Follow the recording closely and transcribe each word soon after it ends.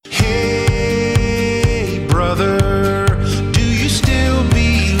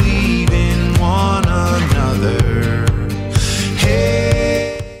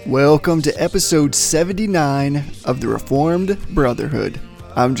Welcome to episode 79 of the Reformed Brotherhood.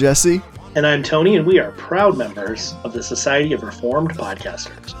 I'm Jesse. And I'm Tony, and we are proud members of the Society of Reformed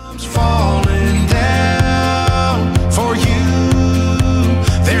Podcasters. Falling down for you.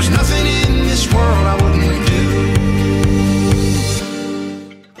 There's nothing in this world I wouldn't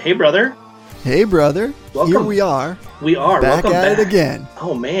do. Hey, brother. Hey, brother. Welcome. Here we are. We are. Back Welcome at back. it again.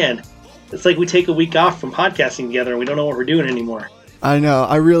 Oh, man. It's like we take a week off from podcasting together and we don't know what we're doing anymore. I know.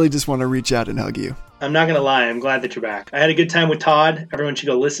 I really just want to reach out and hug you. I'm not going to lie. I'm glad that you're back. I had a good time with Todd. Everyone should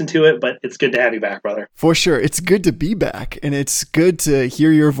go listen to it, but it's good to have you back, brother. For sure. It's good to be back, and it's good to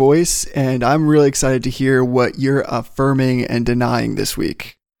hear your voice, and I'm really excited to hear what you're affirming and denying this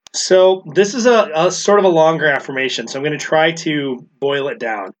week. So this is a sort of a longer affirmation, so I'm going to try to boil it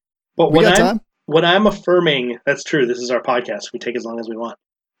down. But We got time? what I'm affirming, that's true. This is our podcast. We take as long as we want.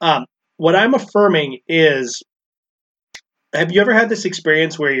 What I'm affirming is, have you ever had this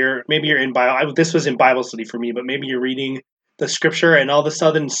experience where maybe you're in Bible? This was in Bible study for me, but maybe you're reading the scripture and all of a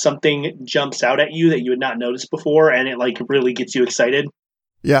sudden something jumps out at you that you had not noticed before, and it like really gets you excited.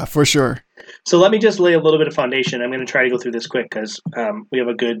 Yeah, for sure. So let me just lay a little bit of foundation. I'm going to try to go through this quick because we have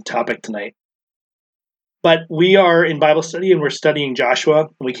a good topic tonight. But we are in Bible study and we're studying Joshua. And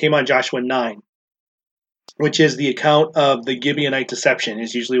we came on Joshua 9, which is the account of the Gibeonite deception,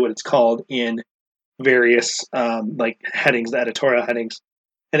 is usually what it's called in various headings, the editorial headings.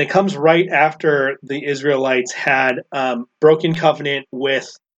 And it comes right after the Israelites had broken covenant with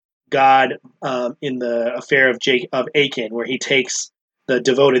God in the affair of Achan, where he takes the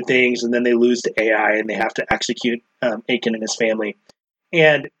devoted things and then they lose to Ai and they have to execute Achan and his family.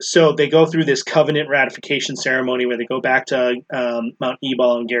 And so they go through this covenant ratification ceremony where they go back to Mount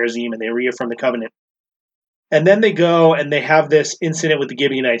Ebal and Gerizim and they reaffirm the covenant. And then they go and they have this incident with the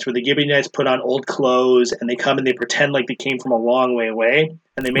Gibeonites where the Gibeonites put on old clothes and they come and they pretend like they came from a long way away.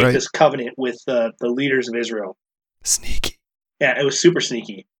 And they make Right. this covenant with the leaders of Israel. Sneaky. Yeah, it was super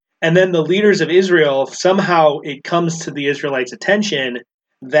sneaky. And then the leaders of Israel, somehow it comes to the Israelites' attention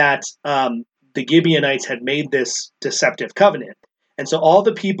that the Gibeonites had made this deceptive covenant. And so all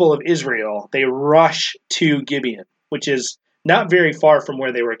the people of Israel, they rush to Gibeon, which is not very far from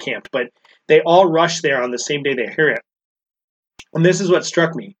where they were camped, but they all rush there on the same day they hear it. And this is what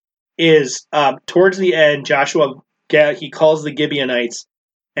struck me, is towards the end, Joshua, he calls the Gibeonites,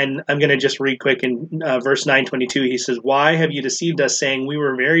 and I'm going to just read quick in verse 9:22. He says, "Why have you deceived us, saying, we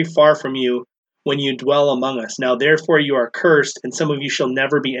were very far from you when you dwell among us? Now therefore you are cursed, and some of you shall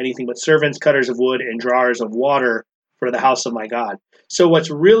never be anything but servants, cutters of wood, and drawers of water for the house of my God." So what's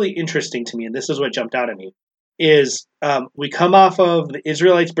really interesting to me, and this is what jumped out at me, is we come off of the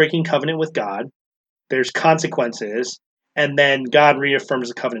Israelites breaking covenant with God. There's consequences, and then God reaffirms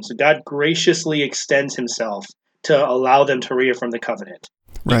the covenant. So God graciously extends himself to allow them to reaffirm the covenant.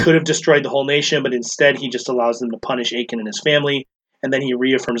 He Right. could have destroyed the whole nation, but instead he just allows them to punish Achan and his family, and then he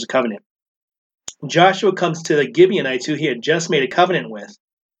reaffirms the covenant. Joshua comes to the Gibeonites, who he had just made a covenant with,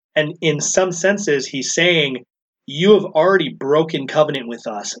 and in some senses he's saying, you have already broken covenant with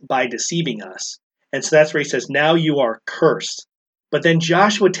us by deceiving us. And so that's where he says, now you are cursed. But then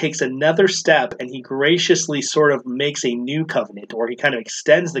Joshua takes another step and he graciously sort of makes a new covenant, or he kind of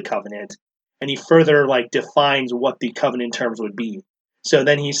extends the covenant, and he further defines what the covenant terms would be. So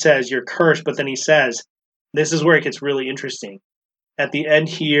then he says, you're cursed, but then he says, this is where it gets really interesting. At the end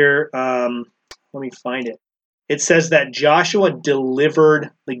here, let me find it. It says that Joshua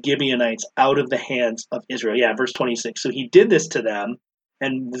delivered the Gibeonites out of the hands of Israel. Yeah, verse 26. So he did this to them,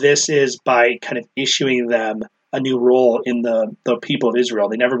 and this is by kind of issuing them a new role in the people of Israel.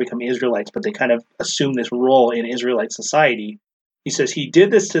 They never become Israelites, but they kind of assume this role in Israelite society. He says he did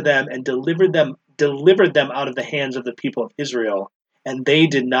this to them and delivered them out of the hands of the people of Israel, and they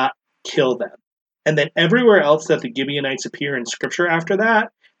did not kill them. And then everywhere else that the Gibeonites appear in Scripture after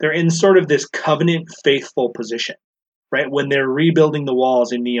that, they're in sort of this covenant faithful position, right? When they're rebuilding the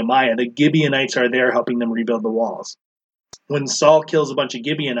walls in Nehemiah, the Gibeonites are there helping them rebuild the walls. When Saul kills a bunch of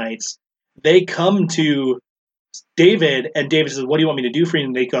Gibeonites, they come to David, and David says, what do you want me to do for you?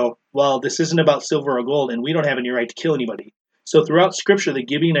 And they go, well, this isn't about silver or gold, and we don't have any right to kill anybody. So throughout Scripture, the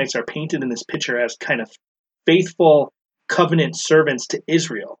Gibeonites are painted in this picture as kind of faithful covenant servants to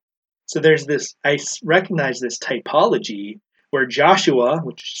Israel. So there's this, I recognize this typology where Joshua,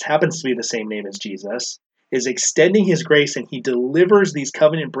 which happens to be the same name as Jesus, is extending his grace, and he delivers these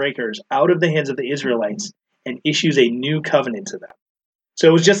covenant breakers out of the hands of the Israelites and issues a new covenant to them. So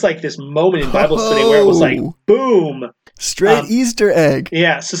it was just like this moment in Bible study where it was like, boom. Straight Easter egg.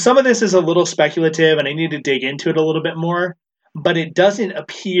 Yeah, so some of this is a little speculative, and I need to dig into it a little bit more. But it doesn't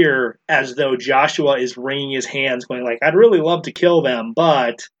appear as though Joshua is wringing his hands going like, I'd really love to kill them,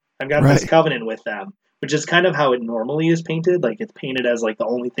 but I've got this covenant with them, which is kind of how it normally is painted. Like it's painted as like the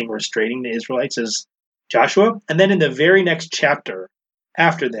only thing restraining the Israelites is Joshua. And then in the very next chapter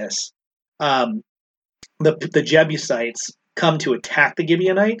after this, the Jebusites come to attack the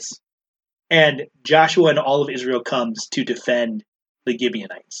Gibeonites, and Joshua and all of Israel comes to defend the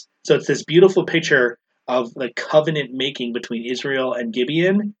Gibeonites. So it's this beautiful picture of the covenant making between Israel and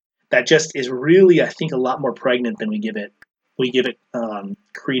Gibeon that just is really, I think, a lot more pregnant than we give it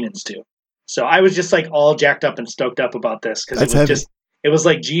credence to. So I was just like all jacked up and stoked up about this because it was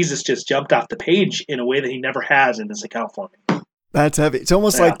like Jesus just jumped off the page in a way that he never has in this account for me. That's heavy. It's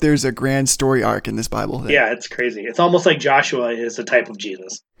almost like there's a grand story arc in this Bible thing. Yeah, it's crazy. It's almost like Joshua is a type of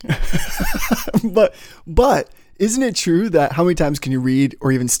Jesus. But isn't it true that how many times can you read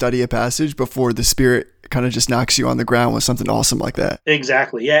or even study a passage before the Spirit kind of just knocks you on the ground with something awesome like that?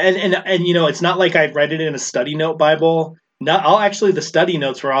 Exactly. Yeah, and you know, it's not like I read it in a study note Bible. The study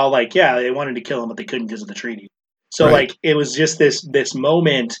notes were all like, yeah, they wanted to kill him, but they couldn't because of the treaty. So like, it was just this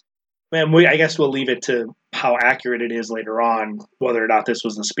moment. And I guess we'll leave it to how accurate it is later on, whether or not this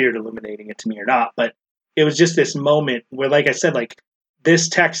was the Spirit illuminating it to me or not. But it was just this moment where, like I said, like this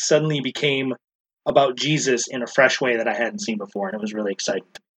text suddenly became about Jesus in a fresh way that I hadn't seen before, and it was really exciting.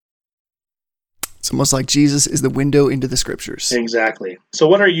 It's almost like Jesus is the window into the scriptures. Exactly. So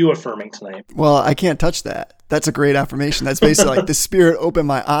what are you affirming tonight? Well, I can't touch that. That's a great affirmation. That's basically like the Spirit opened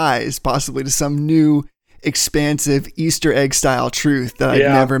my eyes possibly to some new expansive Easter egg style truth that I'd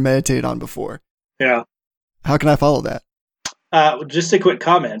never meditated on before. Yeah. How can I follow that? Just a quick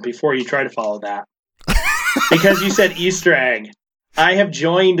comment before you try to follow that. Because you said Easter egg. I have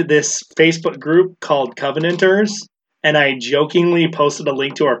joined this Facebook group called Covenanters, and I jokingly posted a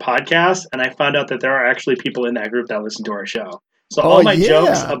link to our podcast, and I found out that there are actually people in that group that listen to our show. So all my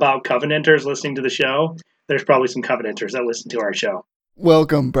jokes about Covenanters listening to the show, there's probably some Covenanters that listen to our show.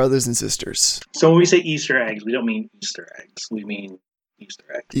 Welcome, brothers and sisters. So when we say Easter eggs, we don't mean Easter eggs. We mean Easter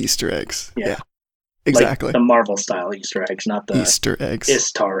eggs. Easter eggs. Yeah. Exactly. Like the Marvel style Easter eggs, not the Easter eggs.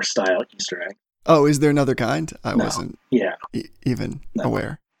 Istar style Easter egg. Oh, is there another kind? I wasn't even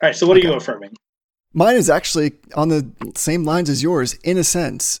aware. All right, so what are you affirming? Mine is actually on the same lines as yours, in a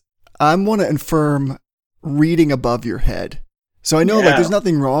sense. I want to affirm reading above your head. So I know like there's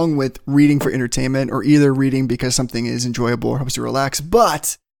nothing wrong with reading for entertainment or either reading because something is enjoyable or helps you relax,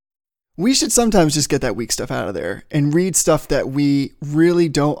 but we should sometimes just get that weak stuff out of there and read stuff that we really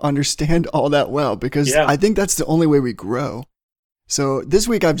don't understand all that well, because I think that's the only way we grow. So this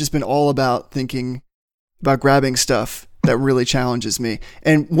week I've just been all about thinking about grabbing stuff that really challenges me.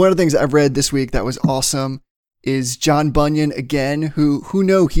 And one of the things that I've read this week that was awesome is John Bunyan again, who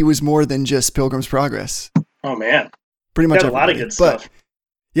knew he was more than just Pilgrim's Progress. Oh man. Pretty much a lot of good stuff.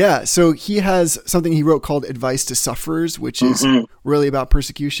 Yeah, so he has something he wrote called Advice to Sufferers, which is really about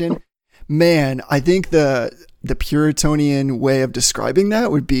persecution. Man, I think the Puritanian way of describing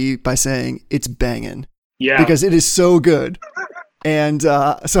that would be by saying it's banging. Yeah. Because it is so good. And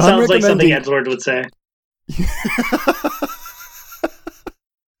so sounds I'm recommending... like something Edward would say.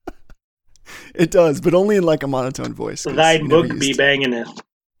 It does, but only in like a monotone voice. Thy book be banging it.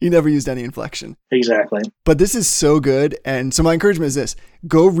 He never used any inflection. Exactly. But this is so good. And so my encouragement is this: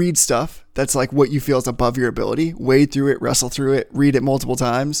 go read stuff that's like what you feel is above your ability, wade through it, wrestle through it, read it multiple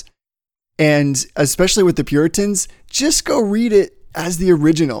times. And especially with the Puritans, just go read it as the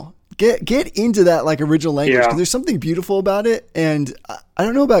original. Get into that like original language, because there's something beautiful about it. And I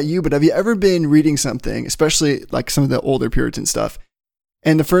don't know about you, but have you ever been reading something, especially like some of the older Puritan stuff,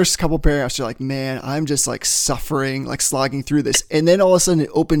 and the first couple paragraphs you're like, man, I'm just like suffering, like slogging through this, and then all of a sudden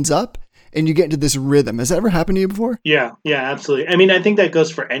it opens up and you get into this rhythm. Has that ever happened to you before? Yeah, absolutely. I mean, I think that goes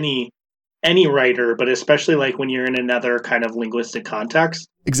for any writer, but especially like when you're in another kind of linguistic context.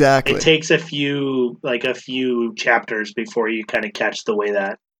 Exactly. It takes a few chapters before you kind of catch the way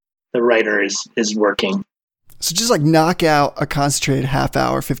that the writer is working. So just like knock out a concentrated half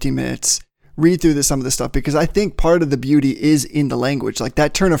hour, 15 minutes, read through some of this stuff, because I think part of the beauty is in the language. Like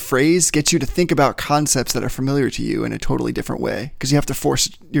that turn of phrase gets you to think about concepts that are familiar to you in a totally different way, because you have to force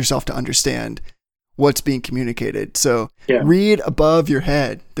yourself to understand what's being communicated. So read above your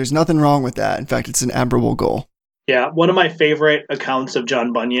head. There's nothing wrong with that. In fact, it's an admirable goal. Yeah. One of my favorite accounts of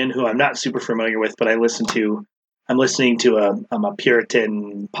John Bunyan, who I'm not super familiar with, but I'm listening to a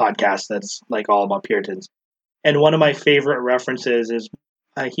Puritan podcast that's like all about Puritans. And one of my favorite references is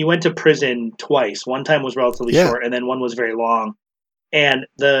he went to prison twice. One time was relatively short, and then one was very long. And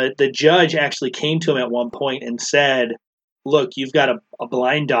the judge actually came to him at one point and said, look, you've got a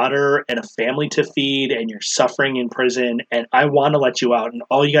blind daughter and a family to feed, and you're suffering in prison, and I want to let you out, and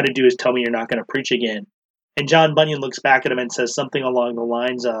all you got to do is tell me you're not going to preach again. And John Bunyan looks back at him and says something along the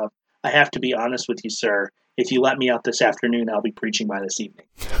lines of, "I have to be honest with you, sir. If you let me out this afternoon, I'll be preaching by this evening."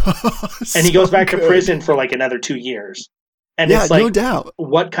 And he goes back to prison for like another 2 years. And yeah, it's like, no doubt.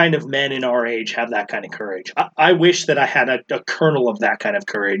 What kind of men in our age have that kind of courage? I wish that I had a kernel of that kind of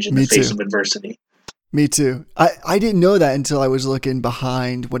courage in the face of adversity. Me too. I didn't know that until I was looking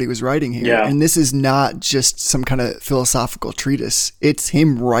behind what he was writing here. Yeah. And this is not just some kind of philosophical treatise. It's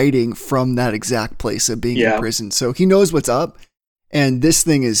him writing from that exact place of being in prison. So he knows what's up. And this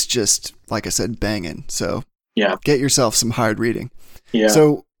thing is just, like I said, banging. So get yourself some hard reading. Yeah.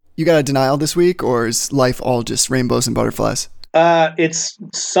 So you got a denial this week, or is life all just rainbows and butterflies? It's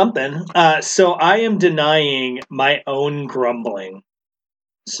something. So I am denying my own grumbling.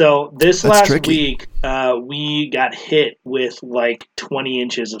 So this That's last tricky. week, we got hit with like 20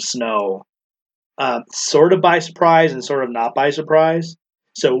 inches of snow, sort of by surprise and sort of not by surprise.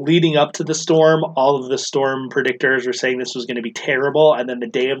 So leading up to the storm, all of the storm predictors were saying this was going to be terrible. And then the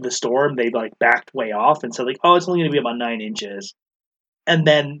day of the storm, they like backed way off and said like, oh, it's only going to be about 9 inches. And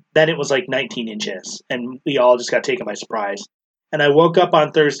then it was like 19 inches. And we all just got taken by surprise. And I woke up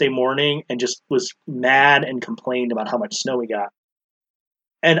on Thursday morning and just was mad and complained about how much snow we got.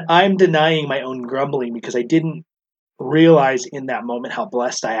 And I'm denying my own grumbling because I didn't realize in that moment how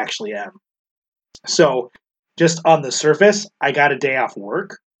blessed I actually am. So just on the surface, I got a day off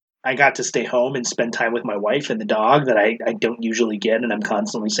work. I got to stay home and spend time with my wife and the dog that I don't usually get, and I'm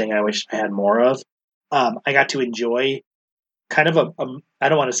constantly saying I wish I had more of. I got to enjoy kind of I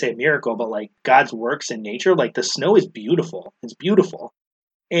don't want to say a miracle, but like God's works in nature. Like the snow is beautiful. It's beautiful.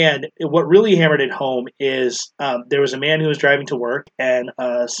 And what really hammered it home is there was a man who was driving to work, and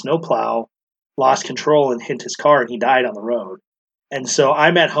a snowplow lost control and hit his car, and he died on the road. And so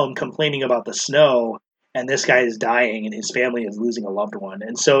I'm at home complaining about the snow, and this guy is dying, and his family is losing a loved one.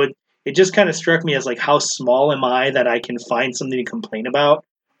 And so it just kind of struck me as like, how small am I that I can find something to complain about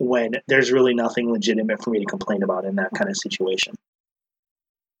when there's really nothing legitimate for me to complain about in that kind of situation.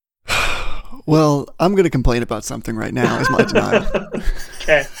 Well, I'm going to complain about something right now as my denial.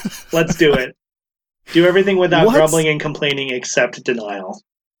 Okay, let's do it. Do everything without grumbling and complaining except denial.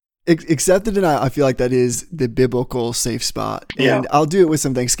 Except the denial. I feel like that is the biblical safe spot. And I'll do it with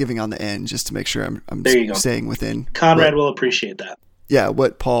some Thanksgiving on the end just to make sure I'm staying within. Conrad will appreciate that. Yeah,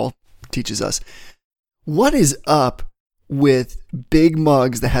 what Paul teaches us. What is up with big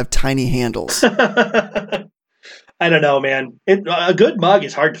mugs that have tiny handles? I don't know, man. A good mug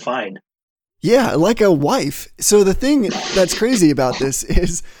is hard to find. Yeah, like a wife. So the thing that's crazy about this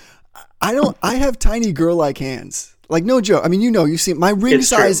is I have tiny girl-like hands. Like, no joke. I mean, you've seen my ring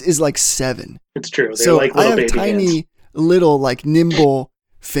size is like 7. It's true. They're so like little I have baby tiny, hands. little, like nimble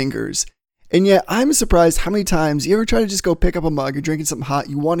fingers. And yet I'm surprised how many times you ever try to just go pick up a mug, you're drinking something hot,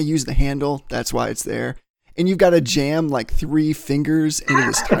 you want to use the handle, that's why it's there. And you've got to jam like 3 fingers into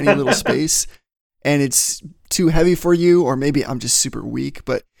this tiny little space, and it's too heavy for you, or maybe I'm just super weak.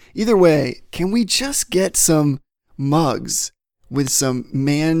 But either way, can we just get some mugs with some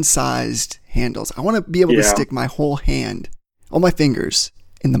man-sized handles? I want to be able to stick my whole hand, all my fingers,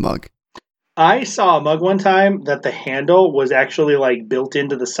 in the mug. I saw a mug one time that the handle was actually like built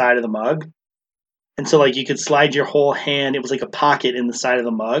into the side of the mug. And so like you could slide your whole hand. It was like a pocket in the side of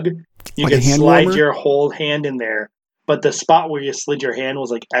the mug. You like could slide warmer? your whole hand in there. But the spot where you slid your hand was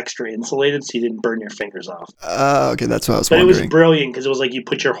like extra insulated so you didn't burn your fingers off. Okay, that's what I was wondering. But it was brilliant because it was like you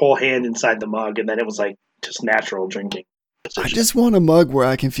put your whole hand inside the mug and then it was like just natural drinking. I just want a mug where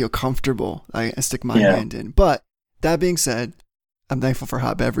I can feel comfortable. I stick my hand in. But that being said, I'm thankful for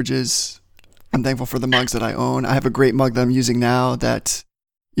hot beverages. I'm thankful for the mugs that I own. I have a great mug that I'm using now that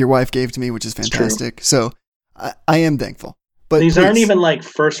your wife gave to me, which is fantastic. So I am thankful. But these aren't even like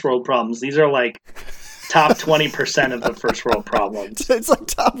first world problems. These are like top 20% of the first world problems. It's like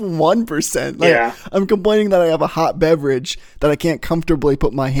top 1%. Like, I'm complaining that I have a hot beverage that I can't comfortably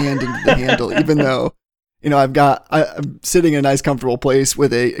put my hand into the handle, even though, I'm sitting in a nice, comfortable place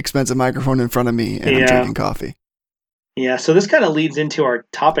with a expensive microphone in front of me and I'm drinking coffee. Yeah, so this kind of leads into our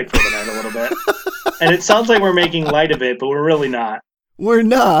topic for the night a little bit. And it sounds like we're making light of it, but we're really not. We're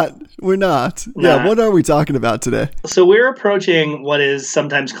not. Yeah, what are we talking about today? So we're approaching what is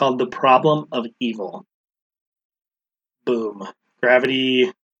sometimes called the problem of evil. Boom.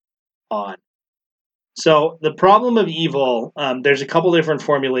 Gravity on. So the problem of evil, there's a couple different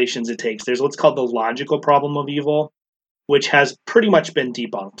formulations it takes. There's what's called the logical problem of evil, which has pretty much been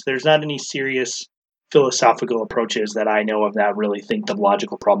debunked. There's not any serious philosophical approaches that I know of that really think the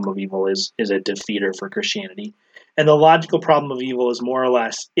logical problem of evil is a defeater for Christianity. And the logical problem of evil is more or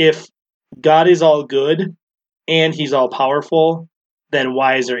less, if God is all good and he's all powerful, then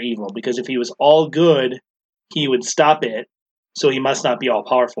why is there evil? Because if he was all good he would stop it, so he must not be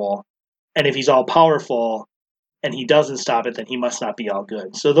all-powerful. And if he's all-powerful and he doesn't stop it, then he must not be all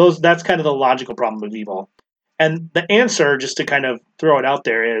good. So that's kind of the logical problem of evil. And the answer, just to kind of throw it out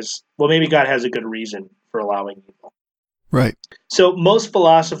there, is, well, maybe God has a good reason for allowing evil. Right. So most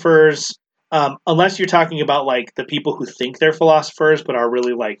philosophers, unless you're talking about like the people who think they're philosophers but are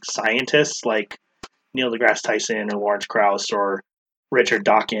really like scientists, like Neil deGrasse Tyson or Lawrence Krauss or Richard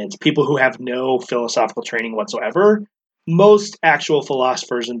Dawkins, people who have no philosophical training whatsoever, most actual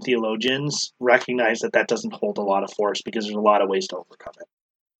philosophers and theologians recognize that that doesn't hold a lot of force because there's a lot of ways to overcome it.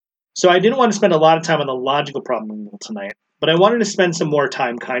 So I didn't want to spend a lot of time on the logical problem of evil tonight, but I wanted to spend some more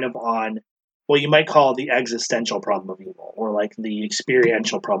time kind of on what you might call the existential problem of evil, or like the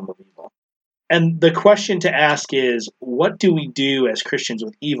experiential problem of evil. And the question to ask is, what do we do as Christians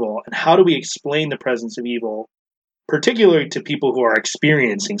with evil, and how do we explain the presence of evil, particularly to people who are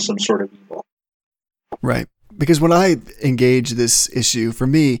experiencing some sort of evil? Right. Because when I engage this issue, for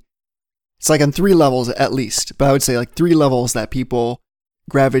me, it's like on 3 levels at least, but I would say like 3 levels that people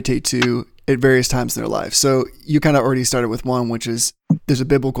gravitate to at various times in their life. So you kind of already started with one, which is there's a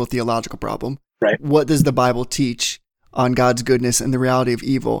biblical theological problem. Right. What does the Bible teach on God's goodness and the reality of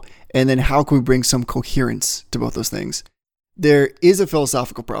evil? And then how can we bring some coherence to both those things? There is a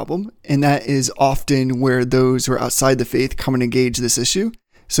philosophical problem, and that is often where those who are outside the faith come and engage this issue.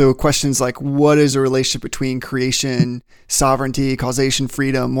 So questions like, what is the relationship between creation, sovereignty, causation,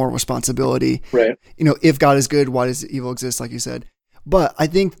 freedom, moral responsibility? Right. If God is good, why does evil exist, like you said? But I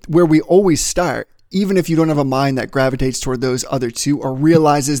think where we always start, even if you don't have a mind that gravitates toward those other two or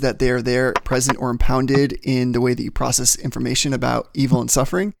realizes that they are there, present or impounded in the way that you process information about evil and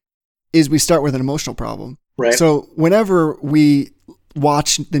suffering, is we start with an emotional problem. Right. So whenever we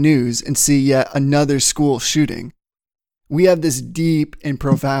watch the news and see yet another school shooting, we have this deep and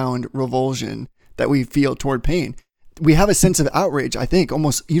profound revulsion that we feel toward pain. We have a sense of outrage, I think,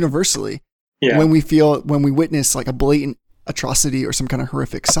 almost universally, when we witness like a blatant atrocity or some kind of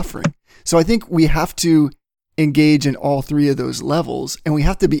horrific suffering. So I think we have to engage in all 3 of those levels, and we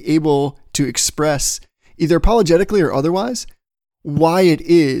have to be able to express either apologetically or otherwise why it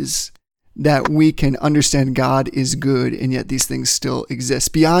is that we can understand God is good and yet these things still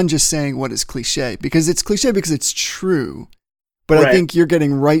exist, beyond just saying what is cliche, because it's cliche because it's true. But right. I think you're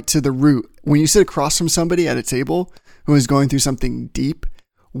getting right to the root. When you sit across from somebody at a table who is going through something deep,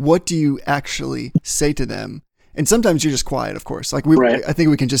 what do you actually say to them? And sometimes you're just quiet, of course. Like I think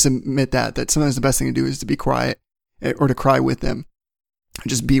we can just admit that sometimes the best thing to do is to be quiet or to cry with them,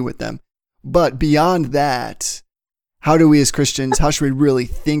 just be with them. But beyond that, how do we as Christians, how should we really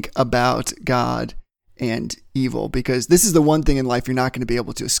think about God and evil? Because this is the one thing in life you're not going to be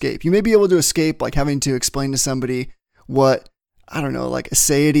able to escape. You may be able to escape like having to explain to somebody what, I don't know, like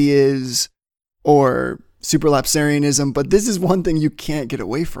aseity is or superlapsarianism, but this is one thing you can't get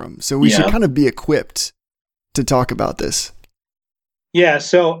away from. So we should kind of be equipped to talk about this. Yeah,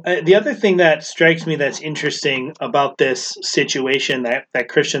 so the other thing that strikes me that's interesting about this situation that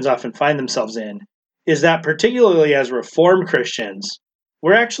Christians often find themselves in is that particularly as Reformed Christians,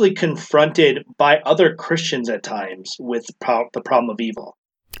 we're actually confronted by other Christians at times with the problem of evil.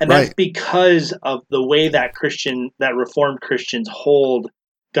 And that's because of the way that Reformed Christians hold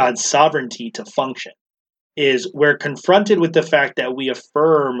God's sovereignty to function. Is we're confronted with the fact that we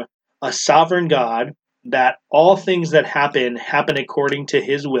affirm a sovereign God, that all things that happen according to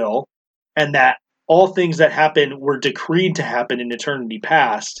his will, and that all things that happen were decreed to happen in eternity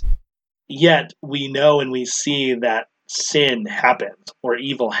past, yet we know and we see that sin happens or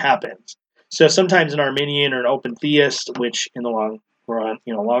evil happens. So sometimes an Arminian or an open theist, which in the long run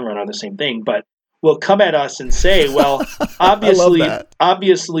are the same thing, but will come at us and say, well,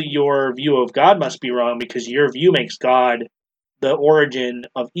 obviously your view of God must be wrong because your view makes God the origin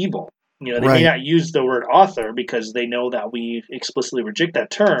of evil. They may not use the word author because they know that we explicitly reject that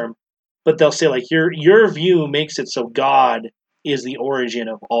term, but they'll say like your view makes it so God is the origin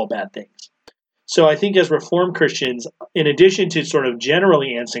of all bad things. So I think as Reformed Christians, in addition to sort of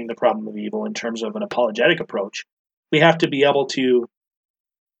generally answering the problem of evil in terms of an apologetic approach, we have to be able to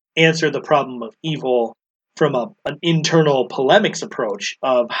answer the problem of evil from an internal polemics approach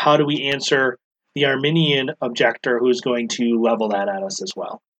of how do we answer the Arminian objector who's going to level that at us as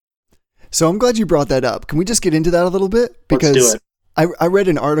well. So I'm glad you brought that up. Can we just get into that a little bit? Because let's do it. I read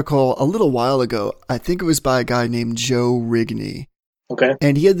an article a little while ago. I think it was by a guy named Joe Rigney. Okay.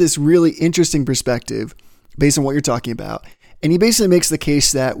 And he had this really interesting perspective based on what you're talking about. And he basically makes the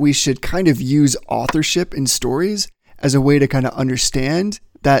case that we should kind of use authorship in stories as a way to kind of understand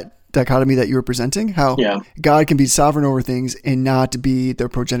that dichotomy that you were presenting, how God can be sovereign over things and not be the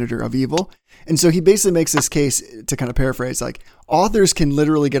progenitor of evil. And so he basically makes this case, to kind of paraphrase, like authors can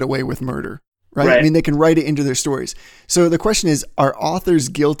literally get away with murder, right? I mean, they can write it into their stories. So the question is, are authors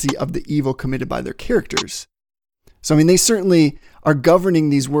guilty of the evil committed by their characters? So, I mean, they certainly are governing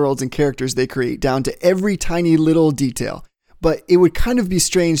these worlds and characters they create down to every tiny little detail. But it would kind of be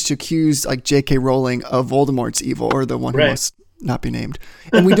strange to accuse like J.K. Rowling of Voldemort's evil, or the one who must not be named.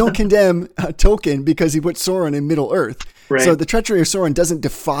 And we don't condemn Tolkien because he put Sauron in Middle Earth. Right. So the treachery of Sauron doesn't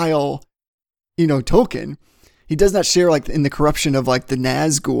defile, Tolkien. He does not share like in the corruption of like the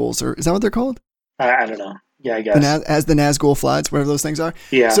Nazguls, or is that what they're called? I don't know. Yeah, I guess. As the Nazgul floods, whatever those things are.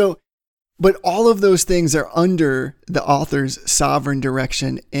 Yeah. So, but all of those things are under the author's sovereign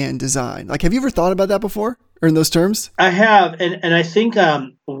direction and design. Like, have you ever thought about that before, or in those terms? I have, and I think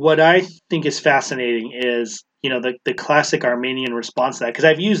what I think is fascinating is the classic Armenian response to that, because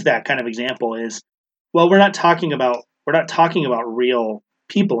I've used that kind of example is, well, we're not talking about real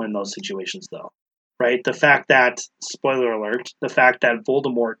people in those situations, though, right? The fact that, spoiler alert, the fact that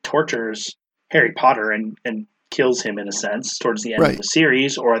Voldemort tortures Harry Potter and kills him in a sense towards the end of the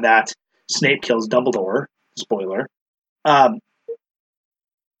series, or that Snape kills Dumbledore, spoiler,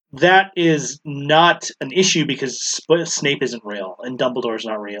 that is not an issue because Snape isn't real, and Dumbledore's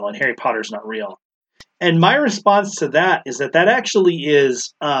not real, and Harry Potter's not real. And my response to that is that actually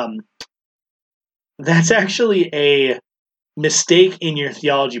is that's actually a mistake in your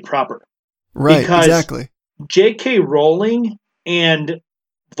theology proper. Right, because exactly. J.K. Rowling and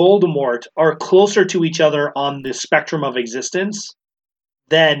Voldemort are closer to each other on the spectrum of existence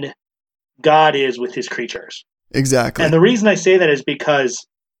than God is with his creatures. Exactly. And the reason I say that is because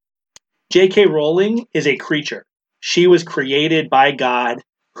J.K. Rowling is a creature. She was created by God,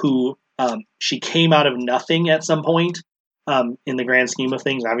 who she came out of nothing at some point in the grand scheme of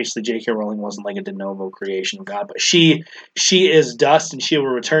things. Obviously, J.K. Rowling wasn't like a de novo creation of God, but she is dust and she will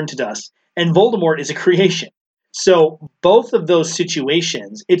return to dust. And Voldemort is a creation. So both of those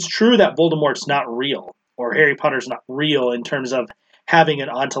situations, it's true that Voldemort's not real, or Harry Potter's not real in terms of having an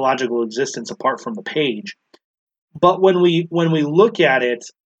ontological existence apart from the page. But when we look at it,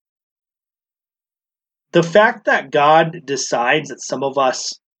 the fact that God decides that some of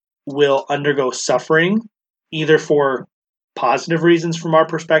us will undergo suffering, either for positive reasons from our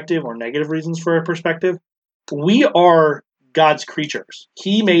perspective or negative reasons for our perspective, we are God's creatures.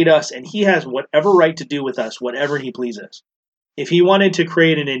 He made us, and he has whatever right to do with us, whatever he pleases. If he wanted to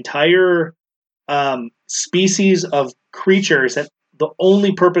create an entire species of creatures that the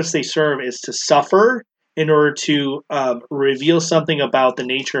only purpose they serve is to suffer in order to reveal something about the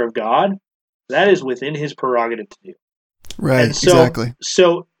nature of God, that is within his prerogative to do. Right, exactly.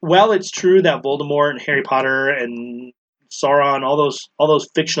 So while it's true that Voldemort and Harry Potter and Sauron, all those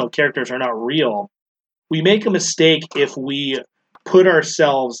fictional characters are not real, we make a mistake if we put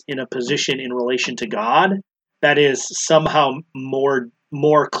ourselves in a position in relation to God that is somehow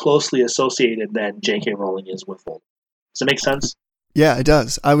more closely associated than J.K. Rowling is with Voldemort. Does that make sense? Yeah, it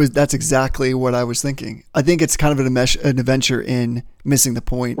does. That's exactly what I was thinking. I think it's kind of an adventure in missing the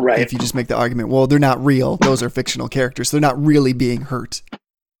point. Right. If you just make the argument, well, they're not real. Those are fictional characters. They're not really being hurt.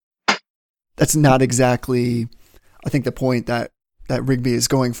 That's not exactly, I think, the point that Rigby is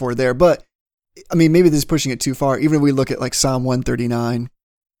going for there. But I mean, maybe this is pushing it too far. Even if we look at like Psalm 139,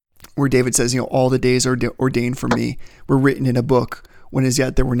 where David says, all the days are ordained for me were written in a book, when as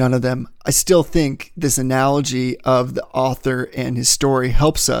yet there were none of them. I still think this analogy of the author and his story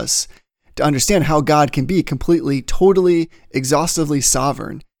helps us to understand how God can be completely, totally, exhaustively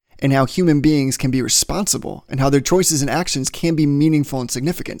sovereign, and how human beings can be responsible, and how their choices and actions can be meaningful and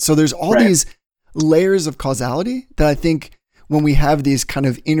significant. So there's all these layers of causality that I think when we have these kind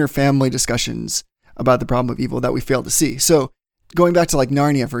of inner family discussions about the problem of evil that we fail to see. So going back to like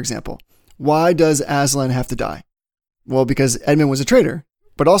Narnia, for example, why does Aslan have to die? Well, because Edmund was a traitor.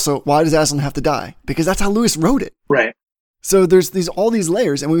 But also, why does Aslan have to die? Because that's how Lewis wrote it. Right. So there's all these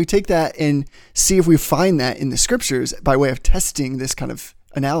layers. And when we take that and see if we find that in the scriptures by way of testing this kind of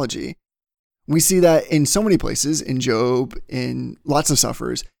analogy, we see that in so many places, in Job, in lots of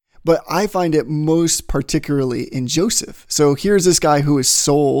sufferers. But I find it most particularly in Joseph. So here's this guy who is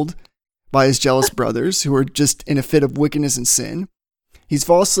sold by his jealous brothers who are just in a fit of wickedness and sin. He's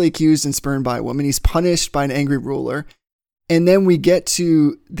falsely accused and spurned by a woman. He's punished by an angry ruler. And then we get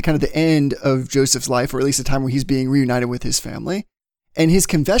to the kind of the end of Joseph's life, or at least the time where he's being reunited with his family. And his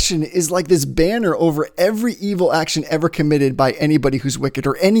confession is like this banner over every evil action ever committed by anybody who's wicked,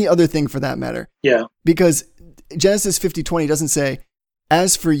 or any other thing for that matter. Yeah. Because Genesis 50:20 doesn't say,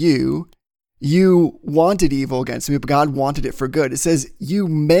 as for you, you wanted evil against me, but God wanted it for good. It says you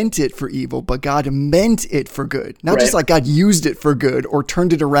meant it for evil, but God meant it for good. Not just like God used it for good or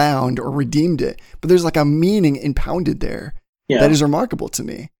turned it around or redeemed it, but there's like a meaning impounded there that is remarkable to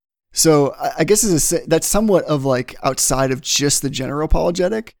me. So I guess that's somewhat of like outside of just the general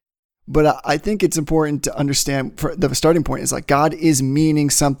apologetic, but I think it's important to understand the starting point is like God is meaning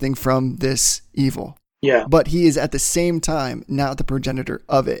something from this evil. Yeah. But he is at the same time not the progenitor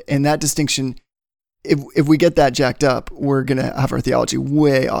of it. And that distinction, if we get that jacked up, we're going to have our theology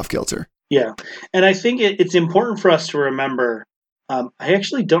way off kilter. Yeah. And I think it's important for us to remember, I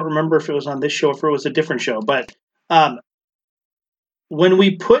actually don't remember if it was on this show or if it was a different show, but when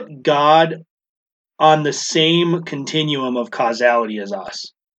we put God on the same continuum of causality as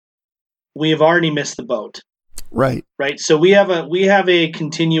us, we have already missed the boat. Right. Right. So we have a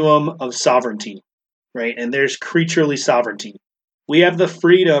continuum of sovereignty. Right, and there's creaturely sovereignty. We have the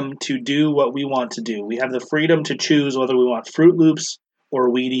freedom to do what we want to do. We have the freedom to choose whether we want Fruit Loops or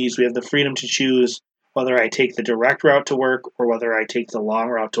Wheaties. We have the freedom to choose whether I take the direct route to work or whether I take the long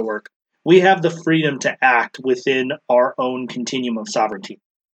route to work. We have the freedom to act within our own continuum of sovereignty.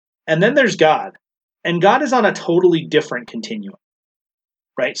 And then there's God. And God is on a totally different continuum.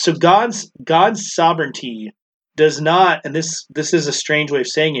 Right? So God's sovereignty does not, and this is a strange way of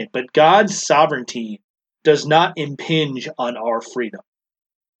saying it, but God's sovereignty does not impinge on our freedom.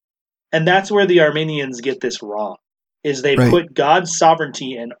 And that's where the Arminians get this wrong, is they put God's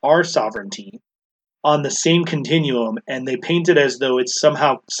sovereignty and our sovereignty on the same continuum, and they paint it as though it's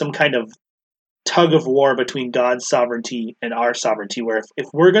somehow some kind of tug of war between God's sovereignty and our sovereignty, where if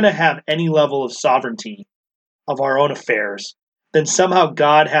we're going to have any level of sovereignty of our own affairs, then somehow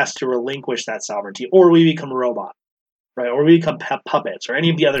God has to relinquish that sovereignty, or we become a robot, right? Or we become puppets, or any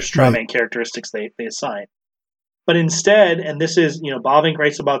of the other strawman characteristics they assign. But instead, and this is, Bavinck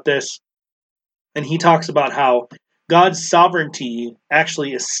writes about this, and he talks about how God's sovereignty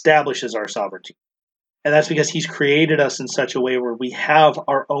actually establishes our sovereignty. And that's because he's created us in such a way where we have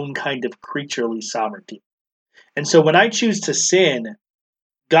our own kind of creaturely sovereignty. And so when I choose to sin,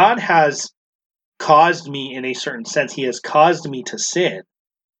 God has caused me in a certain sense. He has caused me to sin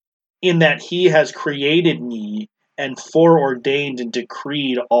in that he has created me and foreordained and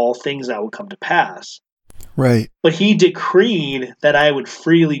decreed all things that will come to pass. Right. But he decreed that I would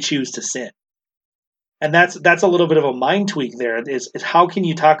freely choose to sin. And that's a little bit of a mind tweak there, is how can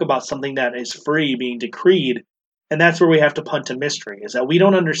you talk about something that is free being decreed? And that's where we have to punt to mystery, is that we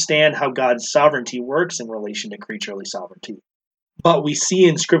don't understand how God's sovereignty works in relation to creaturely sovereignty. But we see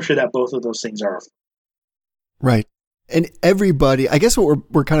in Scripture that both of those things are. Right. And everybody, I guess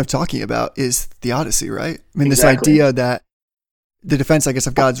what we're kind of talking about is theodicy, right? I mean, This idea that the defense, I guess,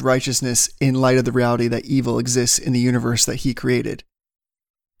 of God's righteousness in light of the reality that evil exists in the universe that he created.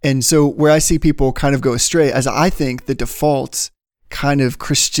 And so where I see people kind of go astray, as I think the default kind of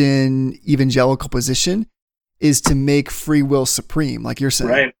Christian evangelical position is to make free will supreme, like you're saying.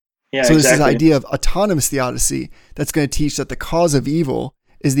 Right. Yeah, so there's this idea of autonomous theodicy that's going to teach that the cause of evil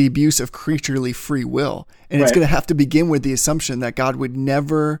is the abuse of creaturely free will. And it's going to have to begin with the assumption that God would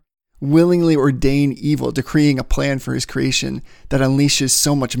never willingly ordain evil, decreeing a plan for his creation that unleashes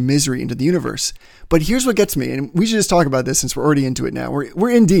so much misery into the universe. But here's what gets me, and we should just talk about this since we're already into it now. We're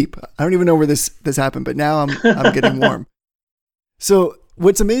in deep. I don't even know where this happened, but now I'm getting warm. So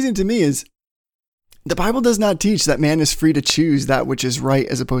what's amazing to me is the Bible does not teach that man is free to choose that which is right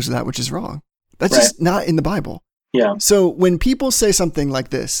as opposed to that which is wrong. That's just not in the Bible. Yeah. So when people say something like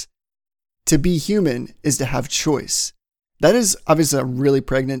this, to be human is to have choice. That is obviously a really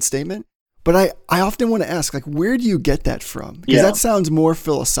pregnant statement, but I often want to ask, like, where do you get that from? Because that sounds more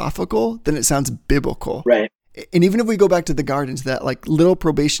philosophical than it sounds biblical. Right. And even if we go back to the garden, to that like little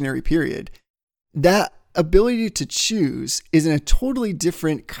probationary period, that ability to choose is in a totally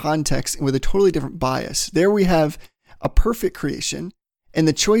different context and with a totally different bias. There we have a perfect creation, and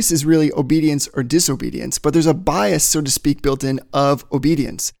the choice is really obedience or disobedience, but there's a bias, so to speak, built in of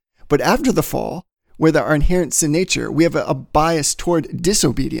obedience. But after the fall, with our inherent sin nature, we have a bias toward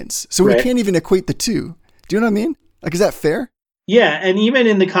disobedience. So we can't even equate the two. Do you know what I mean? Like, is that fair? Yeah, and even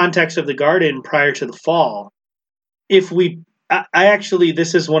in the context of the garden prior to the fall, I actually,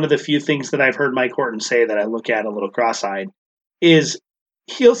 this is one of the few things that I've heard Mike Horton say that I look at a little cross-eyed, is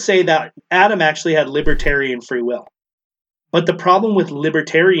he'll say that Adam actually had libertarian free will. But the problem with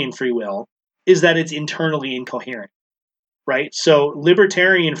libertarian free will is that it's internally incoherent. Right? So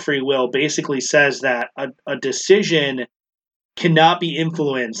libertarian free will basically says that a decision cannot be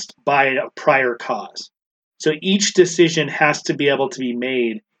influenced by a prior cause. So each decision has to be able to be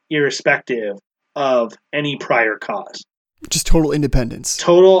made irrespective of any prior cause. Just total independence.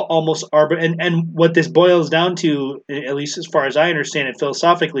 Total, almost and what this boils down to, at least as far as I understand it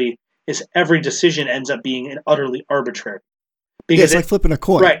philosophically, is every decision ends up being utterly arbitrary. Because it's like flipping a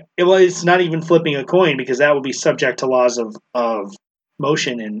coin. Right. It's not even flipping a coin because that would be subject to laws of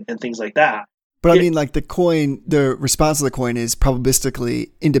motion and things like that. But I mean, like the response of the coin is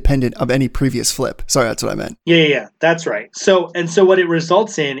probabilistically independent of any previous flip. Sorry, that's what I meant. Yeah, that's right. So what it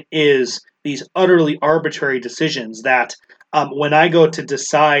results in is these utterly arbitrary decisions that when I go to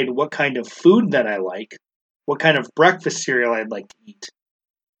decide what kind of food that I like, what kind of breakfast cereal I'd like to eat,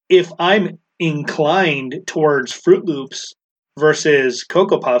 if I'm inclined towards Fruit Loops versus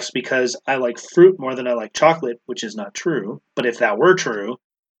Cocoa Puffs because I like fruit more than I like chocolate, which is not true, but if that were true,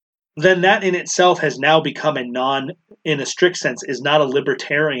 then that in itself has now become in a strict sense, is not a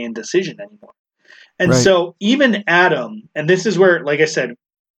libertarian decision anymore. And so even Adam, and this is where, like I said,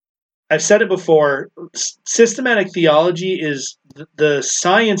 I've said it before, systematic theology is, the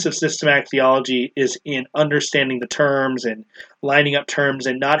science of systematic theology is in understanding the terms and lining up terms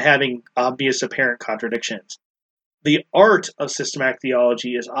and not having obvious apparent contradictions. The art of systematic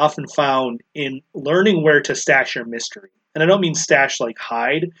theology is often found in learning where to stash your mystery. And I don't mean stash like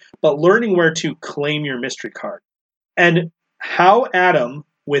hide, but learning where to claim your mystery card. And how Adam,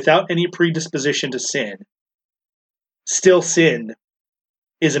 without any predisposition to sin, still sinned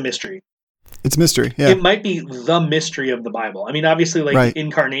is a mystery. It's mystery, yeah. It might be the mystery of the Bible. I mean, obviously, the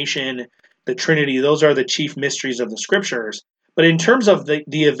incarnation, the Trinity, those are the chief mysteries of the Scriptures. But in terms of the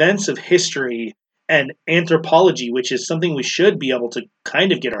events of history and anthropology, which is something we should be able to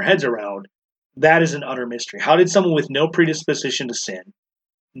kind of get our heads around, that is an utter mystery. How did someone with no predisposition to sin,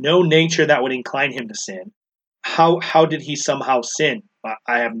 no nature that would incline him to sin, how did he somehow sin?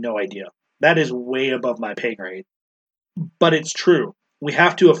 I have no idea. That is way above my pay grade. But it's true. We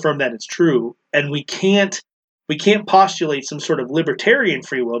have to affirm that it's true, and we can't postulate some sort of libertarian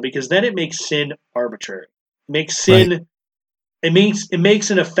free will, because then it makes sin arbitrary. It makes sin it makes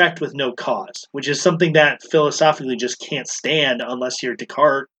an effect with no cause, which is something that philosophically just can't stand unless you're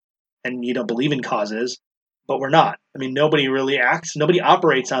Descartes and you don't believe in causes. But we're not. I mean, nobody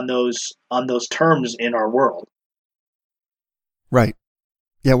operates on those terms in our world. Right.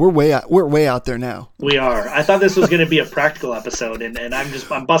 Yeah, we're way out there now. We are. I thought this was going to be a practical episode, and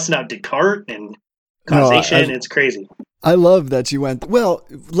I'm busting out Descartes and causation. No, it's crazy. I love that you went. Well,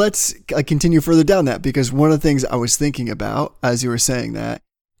 let's continue further down that, because one of the things I was thinking about as you were saying that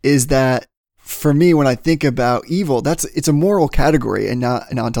is that for me, when I think about evil, it's a moral category and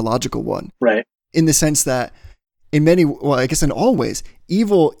not an ontological one. Right. In the sense that I guess in all ways,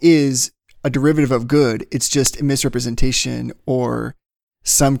 evil is a derivative of good. It's just a misrepresentation or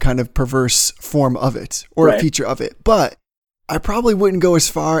some kind of perverse form of it or a feature of it. But I probably wouldn't go as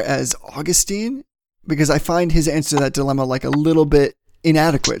far as Augustine, because I find his answer to that dilemma like a little bit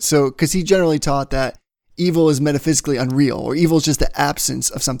inadequate. So, because he generally taught that evil is metaphysically unreal, or evil is just the absence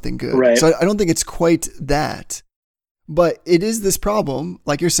of something good. Right. So I don't think it's quite that. But it is this problem,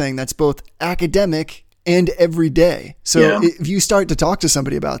 like you're saying, that's both academic and everyday. So if you start to talk to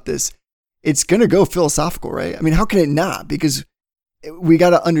somebody about this, it's going to go philosophical, right? I mean, how can it not? Because we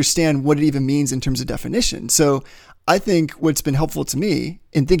got to understand what it even means in terms of definition. So I think what's been helpful to me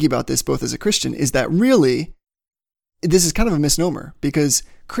in thinking about this, both as a Christian, is that really this is kind of a misnomer, because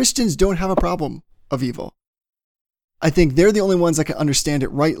Christians don't have a problem of evil. I think they're the only ones that can understand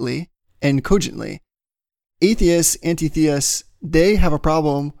it rightly and cogently. Atheists, anti-theists, they have a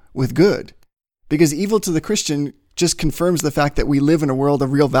problem with good, because evil to the Christian just confirms the fact that we live in a world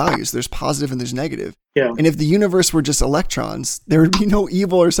of real values. There's positive and there's negative. Yeah. And if the universe were just electrons, there would be no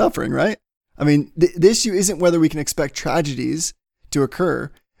evil or suffering, right? I mean, the issue isn't whether we can expect tragedies to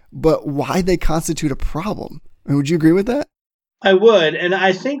occur, but why they constitute a problem. I mean, would you agree with that? I would. And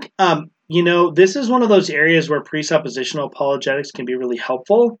I think, this is one of those areas where presuppositional apologetics can be really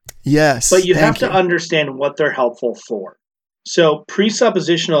helpful. Yes. But you have to understand what they're helpful for. So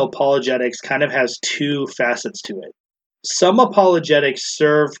presuppositional apologetics kind of has two facets to it. Some apologetics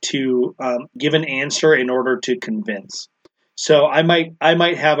serve to give an answer in order to convince. So I might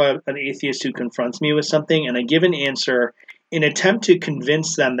have an atheist who confronts me with something, and I give an answer in attempt to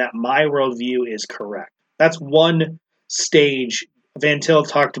convince them that my worldview is correct. That's one stage. Van Til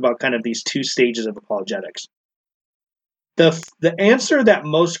talked about kind of these two stages of apologetics. The answer that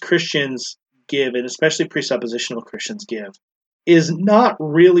most Christians give, and especially presuppositional Christians give, is not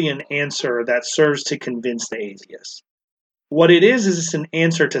really an answer that serves to convince the atheist. What it is it's an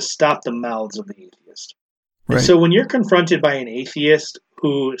answer to stop the mouths of the atheist. Right. And so when you're confronted by an atheist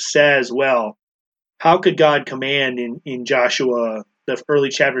who says, well, how could God command in Joshua, the early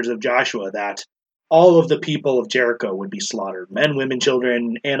chapters of Joshua, that all of the people of Jericho would be slaughtered. Men, women,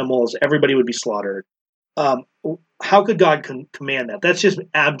 children, animals, everybody would be slaughtered. How could God command that? That's just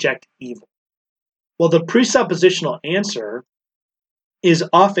abject evil. Well, the presuppositional answer is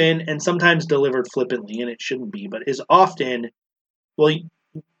often, and sometimes delivered flippantly, and it shouldn't be, but is often, well,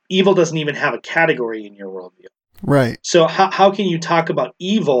 evil doesn't even have a category in your worldview. Right. So how can you talk about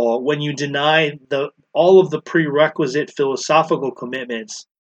evil when you deny all of the prerequisite philosophical commitments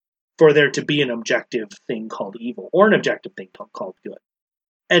for there to be an objective thing called evil or an objective thing called good?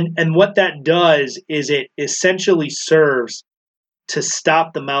 And what that does is it essentially serves to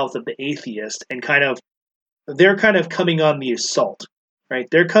stop the mouth of the atheist and they're kind of coming on the assault, right?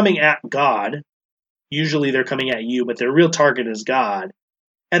 They're coming at God. Usually they're coming at you, but their real target is God.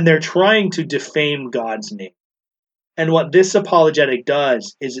 And they're trying to defame God's name. And what this apologetic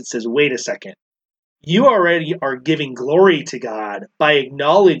does is it says, wait a second. You already are giving glory to God by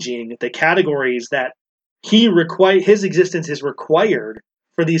acknowledging the categories that his existence is required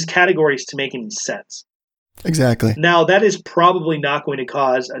for these categories to make any sense. Exactly. Now, that is probably not going to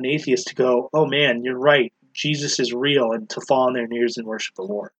cause an atheist to go, oh man, you're right, Jesus is real, and to fall on their knees and worship the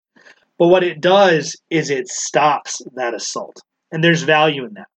Lord. But what it does is it stops that assault. And there's value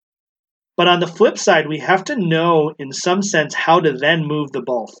in that. But on the flip side, we have to know, in some sense, how to then move the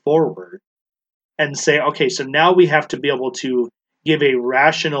ball forward and say, okay, so now we have to be able to give a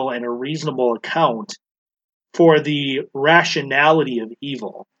rational and a reasonable account for the rationality of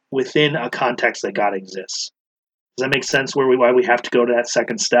evil within a context that God exists. Does that make sense why we have to go to that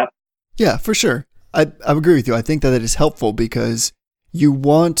second step? Yeah, for sure. I agree with you. I think that it is helpful because you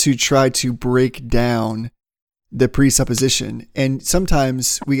want to try to break down the presupposition. And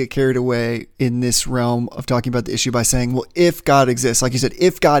sometimes we get carried away in this realm of talking about the issue by saying, well, if God exists, like you said,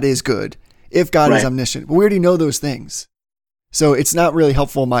 if God is good, if God is omniscient, but we already know those things. So it's not really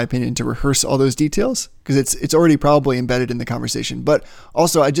helpful, in my opinion, to rehearse all those details because it's already probably embedded in the conversation. But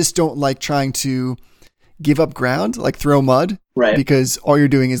also, I just don't like trying to give up ground, like throw mud, right? Because all you're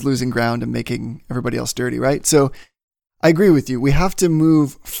doing is losing ground and making everybody else dirty, right? So I agree with you. We have to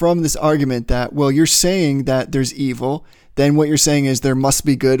move from this argument that, well, you're saying that there's evil. Then what you're saying is there must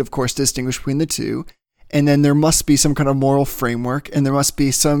be good, of course, distinguish between the two. And then there must be some kind of moral framework. And there must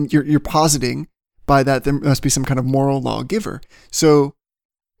be you're positing by that there must be some kind of moral lawgiver. So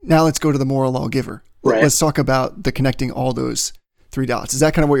now let's go to the moral lawgiver. Right. Let's talk about the connecting all those three dots. Is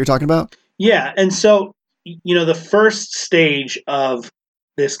that kind of what you're talking about? Yeah. And so, the first stage of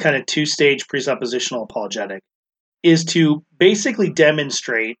this kind of two-stage presuppositional apologetic is to basically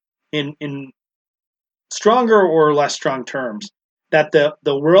demonstrate in stronger or less strong terms that the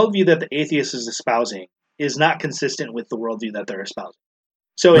worldview that the atheist is espousing is not consistent with the worldview that they're espousing.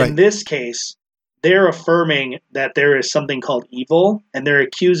 So in this case, they're affirming that there is something called evil, and they're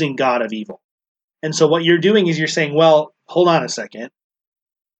accusing God of evil. And so what you're doing is you're saying, well, hold on a second.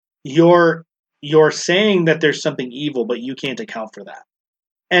 You're saying that there's something evil, but you can't account for that.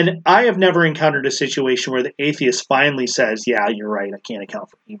 And I have never encountered a situation where the atheist finally says, yeah, you're right, I can't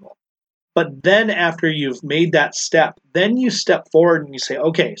account for evil. But then after you've made that step, then you step forward and you say,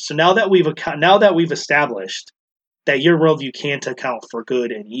 okay, so now that we've established that your worldview can't account for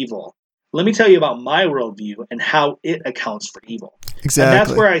good and evil, let me tell you about my worldview and how it accounts for evil. Exactly. And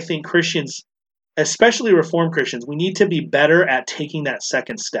that's where I think Christians, especially Reformed Christians, we need to be better at taking that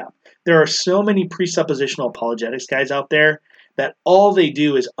second step. There are so many presuppositional apologetics guys out there that all they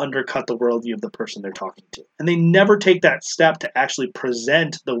do is undercut the worldview of the person they're talking to. And they never take that step to actually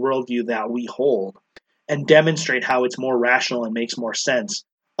present the worldview that we hold and demonstrate how it's more rational and makes more sense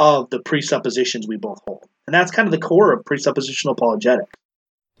of the presuppositions we both hold. And that's kind of the core of presuppositional apologetics.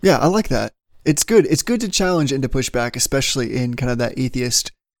 Yeah, I like that. It's good. It's good to challenge and to push back, especially in kind of that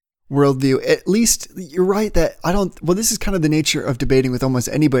atheist worldview. At least you're right that this is kind of the nature of debating with almost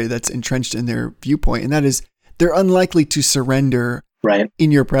anybody that's entrenched in their viewpoint. And that is, they're unlikely to surrender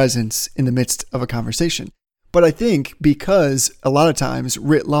in your presence in the midst of a conversation. But I think because a lot of times,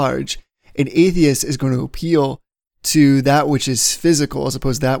 writ large, an atheist is going to appeal to that which is physical as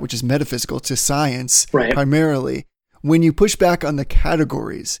opposed to that which is metaphysical, to science primarily. When you push back on the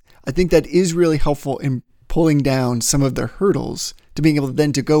categories, I think that is really helpful in pulling down some of the hurdles to being able to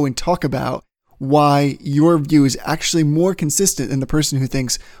then to go and talk about why your view is actually more consistent than the person who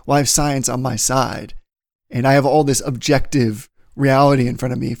thinks, well, I have science on my side. And I have all this objective reality in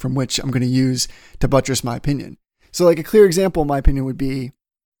front of me from which I'm going to use to buttress my opinion. So like a clear example, in my opinion, would be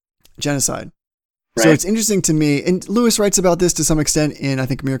genocide. Right. So it's interesting to me, and Lewis writes about this to some extent in, I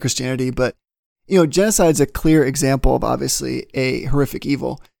think, Mere Christianity, but genocide is a clear example of obviously a horrific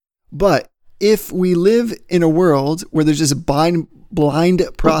evil. But if we live in a world where there's just blind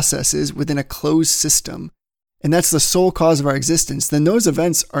processes within a closed system, and that's the sole cause of our existence, then those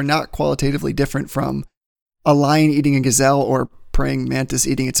events are not qualitatively different from a lion eating a gazelle or praying mantis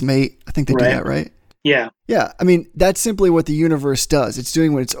eating its mate. I think they do that, right? Yeah. Yeah. I mean, that's simply what the universe does. It's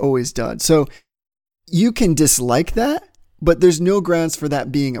doing what it's always done. So you can dislike that, but there's no grounds for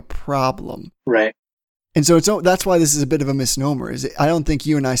that being a problem. Right. And so that's why this is a bit of a misnomer. I don't think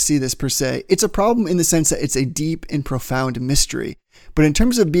you and I see this per se. It's a problem in the sense that it's a deep and profound mystery. But in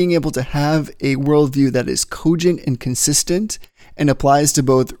terms of being able to have a worldview that is cogent and consistent and applies to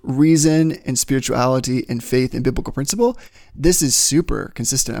both reason and spirituality and faith and biblical principle, this is super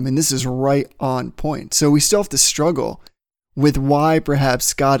consistent. I mean, this is right on point. So we still have to struggle with why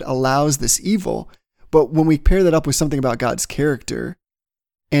perhaps God allows this evil. But when we pair that up with something about God's character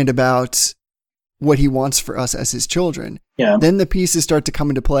and about what he wants for us as his children, then the pieces start to come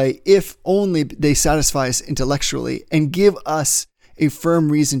into play, if only they satisfy us intellectually and give us a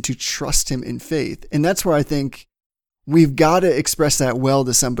firm reason to trust him in faith. And that's where I think we've got to express that well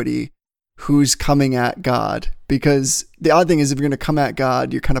to somebody who's coming at God. Because the odd thing is, if you're going to come at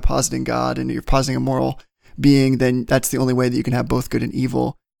God, you're kind of positing God and you're positing a moral being, then that's the only way that you can have both good and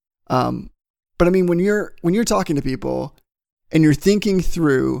evil. But I mean, when you're talking to people and you're thinking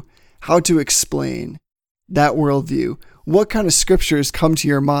through how to explain that worldview, what kind of scriptures come to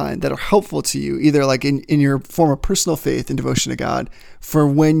your mind that are helpful to you, either like in your form of personal faith and devotion to God, for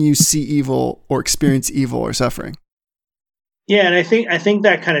when you see evil or experience evil or suffering? Yeah, and I think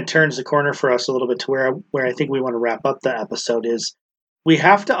that kind of turns the corner for us a little bit to where I think we want to wrap up the episode is we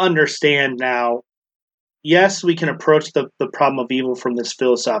have to understand now, yes, we can approach the problem of evil from this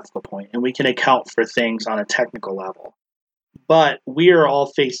philosophical point, and we can account for things on a technical level. But we are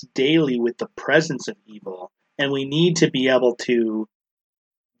all faced daily with the presence of evil, and we need to be able to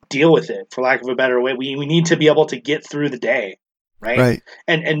deal with it, for lack of a better way. We need to be able to get through the day, right?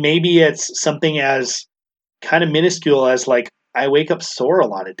 And maybe it's something as kind of minuscule as like I wake up sore a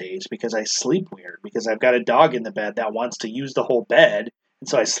lot of days because I sleep weird, because I've got a dog in the bed that wants to use the whole bed, and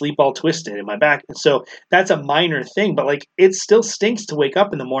so I sleep all twisted in my back. And so that's a minor thing, but like it still stinks to wake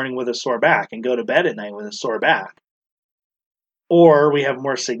up in the morning with a sore back and go to bed at night with a sore back. Or we have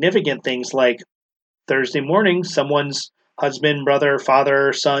more significant things like Thursday morning, someone's husband, brother,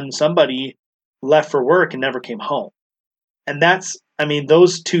 father, son, somebody left for work and never came home. And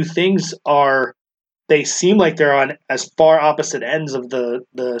those two things they seem like they're on as far opposite ends of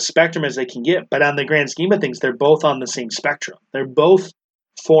the spectrum as they can get. But on the grand scheme of things, they're both on the same spectrum. They're both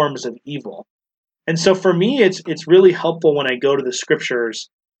forms of evil. And so for me, it's really helpful when I go to the scriptures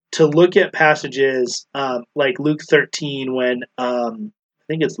to look at passages like Luke 13 when, I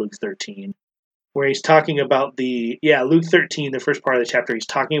think it's Luke 13, where he's talking about Luke 13, the first part of the chapter, he's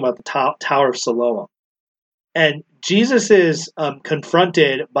talking about the Tower of Siloam. And Jesus is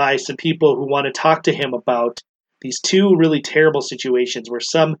confronted by some people who want to talk to him about these two really terrible situations where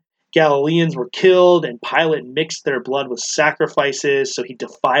some Galileans were killed and Pilate mixed their blood with sacrifices, so he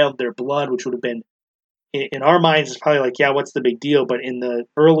defiled their blood, which would have been, in our minds, it's probably like, yeah, what's the big deal? But in the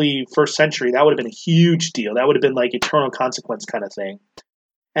early first century, that would have been a huge deal. That would have been like eternal consequence kind of thing.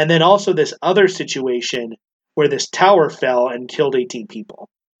 And then also this other situation where this tower fell and killed 18 people.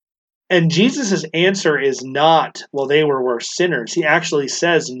 And Jesus' answer is not, well, they were worse sinners. He actually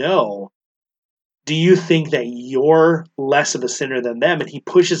says, no, do you think that you're less of a sinner than them? And he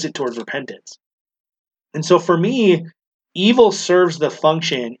pushes it towards repentance. And so for me, evil serves the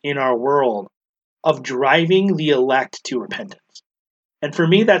function in our world of driving the elect to repentance. And for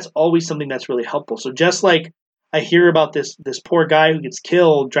me, that's always something that's really helpful. So just like I hear about this poor guy who gets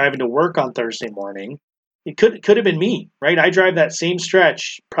killed driving to work on Thursday morning, it could have been me, right? I drive that same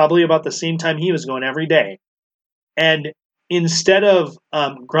stretch probably about the same time he was going every day. And instead of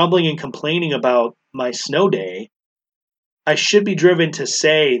grumbling and complaining about my snow day, I should be driven to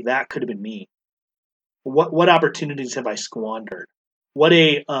say that could have been me. What opportunities have I squandered? What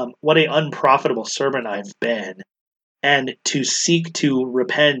a unprofitable servant I've been, and to seek to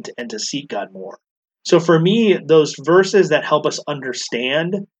repent and to seek God more. So for me, those verses that help us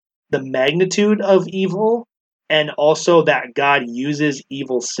understand the magnitude of evil, and also that God uses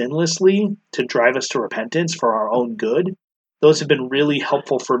evil sinlessly to drive us to repentance for our own good, those have been really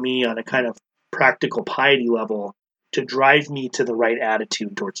helpful for me on a kind of practical piety level to drive me to the right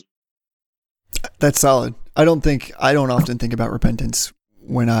attitude towards evil. That's solid. I don't often think about repentance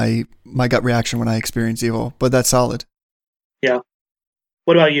when my gut reaction when I experience evil, but that's solid. Yeah.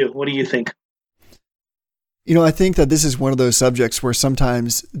 What about you? What do you think? I think that this is one of those subjects where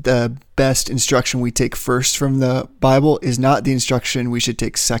sometimes the best instruction we take first from the Bible is not the instruction we should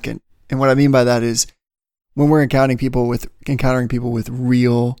take second. And what I mean by that is when we're encountering people with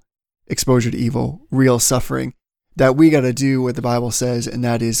real exposure to evil, real suffering, that we got to do what the Bible says, and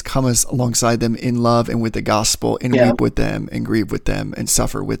that is come alongside them in love and with the gospel, and weep with them and grieve with them and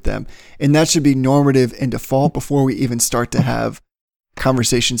suffer with them. And that should be normative and default before we even start to have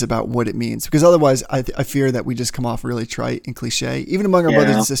conversations about what it means. Because otherwise, I fear that we just come off really trite and cliche, even among our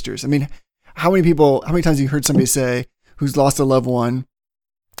brothers and sisters. I mean, how many times have you heard somebody say who's lost a loved one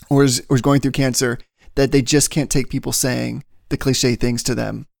or is going through cancer that they just can't take people saying the cliche things to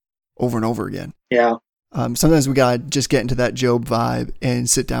them over and over again? Yeah. Sometimes we got to just get into that Job vibe and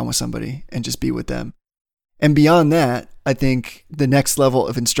sit down with somebody and just be with them. And beyond that, I think the next level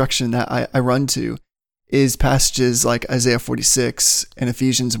of instruction that I run to is passages like Isaiah 46 and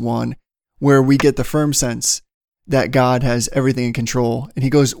Ephesians 1, where we get the firm sense that God has everything in control, and he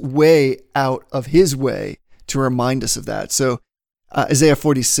goes way out of his way to remind us of that. So Isaiah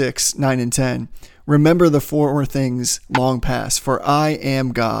 46, 9 and 10, remember the former things long past, for I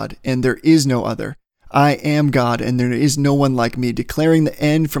am God, and there is no other. I am God, and there is no one like me, declaring the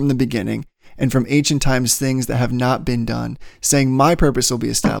end from the beginning, and from ancient times things that have not been done, saying my purpose will be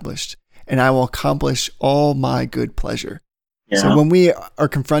established, and I will accomplish all my good pleasure. Yeah. So when we are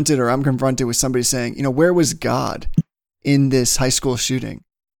confronted, or I'm confronted with somebody saying, where was God in this high school shooting?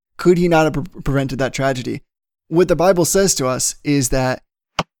 Could he not have prevented that tragedy? What the Bible says to us is that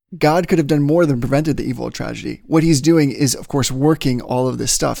God could have done more than prevented the evil tragedy. What he's doing is, of course, working all of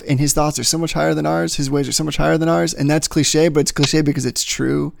this stuff. And his thoughts are so much higher than ours. His ways are so much higher than ours. And that's cliche, but it's cliche because it's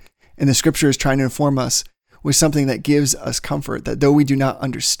true. And the scripture is trying to inform us with something that gives us comfort, that though we do not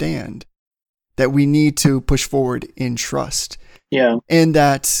understand, that we need to push forward in trust. Yeah. And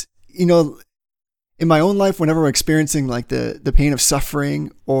that, in my own life, whenever I'm experiencing like the pain of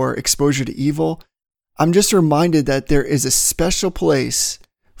suffering or exposure to evil, I'm just reminded that there is a special place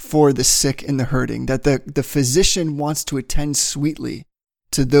for the sick and the hurting, that the physician wants to attend sweetly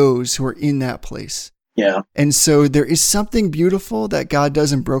to those who are in that place. Yeah. And so there is something beautiful that God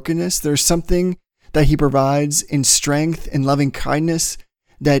does in brokenness. There's something that he provides in strength and loving kindness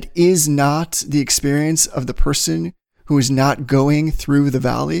that is not the experience of the person who is not going through the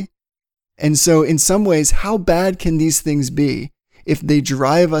valley. And so in some ways, how bad can these things be if they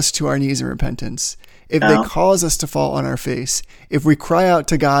drive us to our knees in repentance? If they cause us to fall on our face, if we cry out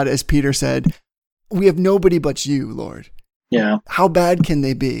to God, as Peter said, we have nobody but you, Lord. Yeah. How bad can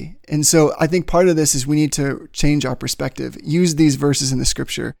they be? And so I think part of this is we need to change our perspective, use these verses in the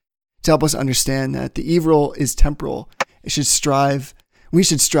scripture to help us understand that the evil is temporal. We should strive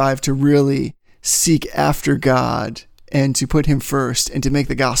to really seek after God and to put him first and to make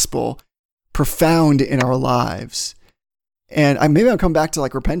the gospel profound in our lives. And maybe I'll come back to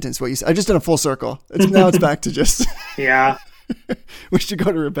like repentance. What you said, I just did a full circle. Now it's back to just yeah. We should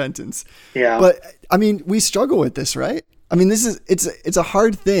go to repentance. Yeah. But I mean, we struggle with this, right? I mean, it's a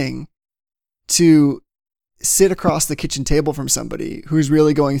hard thing to sit across the kitchen table from somebody who's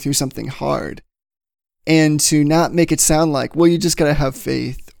really going through something hard, and to not make it sound like, well, you just got to have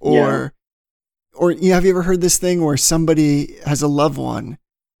faith, or have you ever heard this thing where somebody has a loved one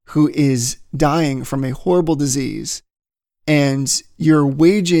who is dying from a horrible disease, and you're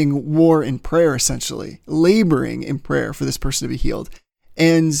waging war in prayer, essentially, laboring in prayer for this person to be healed,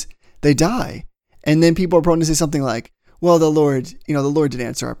 and they die. And then people are prone to say something like, well, the Lord did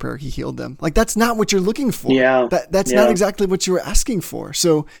answer our prayer. He healed them. Like, that's not what you're looking for. Yeah. That's not exactly what you were asking for.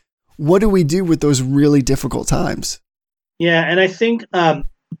 So what do we do with those really difficult times? Yeah. And I think, I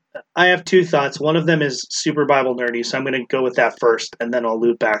have two thoughts. One of them is super Bible nerdy, so I'm going to go with that first, and then I'll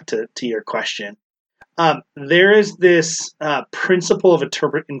loop back to your question. There is this principle of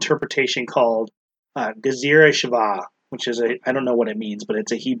interpretation called Gezerah Shavah, which is I don't know what it means, but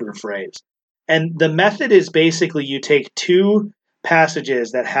it's a Hebrew phrase. And the method is basically you take two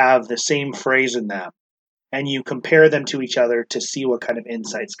passages that have the same phrase in them, and you compare them to each other to see what kind of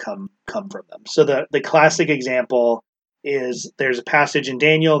insights come from them. So the classic example is there's a passage in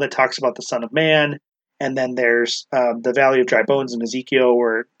Daniel that talks about the Son of Man, and then there's the Valley of Dry Bones in Ezekiel,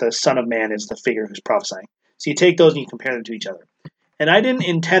 where the Son of Man is the figure who's prophesying. So you take those and you compare them to each other. And I didn't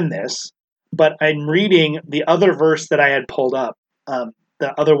intend this, but I'm reading the other verse that I had pulled up.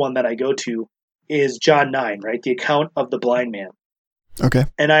 The other one that I go to is John 9, right? The account of the blind man. Okay.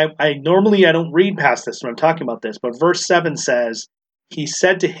 And I normally don't read past this when I'm talking about this, but verse 7 says, he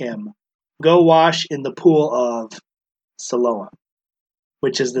said to him, go wash in the pool of Siloam,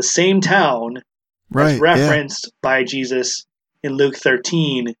 which is the same town as referenced by Jesus in Luke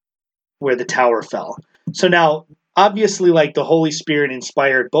 13, where the tower fell. So now, obviously, like, the Holy Spirit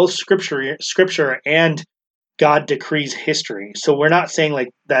inspired both scripture and God decrees history. So we're not saying like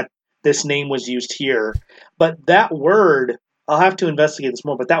that this name was used here. But that word, I'll have to investigate this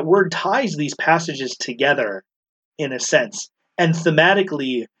more, but that word ties these passages together in a sense. And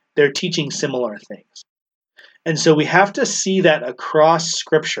thematically, they're teaching similar things. And so we have to see that across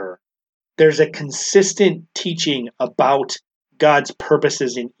Scripture, there's a consistent teaching about God's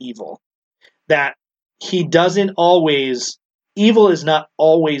purposes in evil. That he doesn't always, evil is not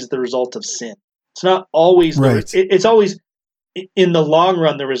always the result of sin. It's not always, right. It's always, in the long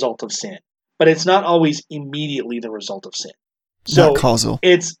run, the result of sin. But it's not always immediately the result of sin. So not causal.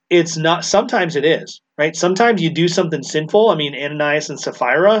 It's not, sometimes it is, right? Sometimes you do something sinful. I mean, Ananias and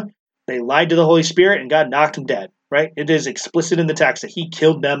Sapphira, they lied to the Holy Spirit and God knocked them dead, right? It is explicit in the text that he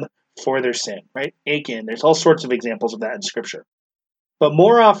killed them for their sin, right? Achan, there's all sorts of examples of that in Scripture. But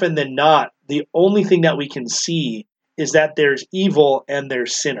more often than not, the only thing that we can see is that there's evil and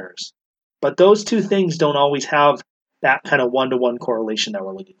there's sinners. But those two things don't always have that kind of one-to-one correlation that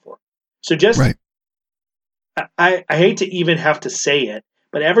we're looking for. So just, right. I hate to even have to say it,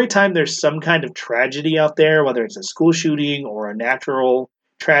 but every time there's some kind of tragedy out there, whether it's a school shooting or a natural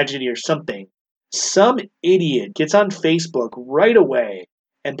tragedy or something, some idiot gets on Facebook right away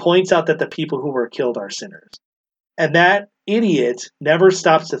and points out that the people who were killed are sinners. And that idiot never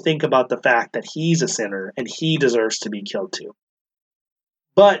stops to think about the fact that he's a sinner and he deserves to be killed too.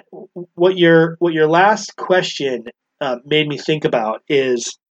 But what your last question made me think about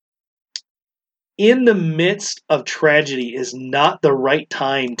is, in the midst of tragedy is not the right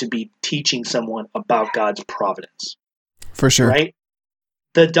time to be teaching someone about God's providence. For sure. Right?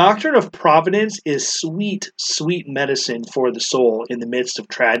 The doctrine of providence is sweet, sweet medicine for the soul in the midst of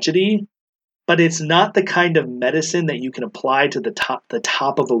tragedy, but it's not the kind of medicine that you can apply to the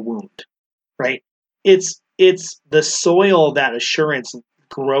top of a wound, right? It's the soil that assurance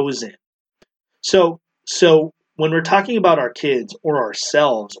grows in. So when we're talking about our kids or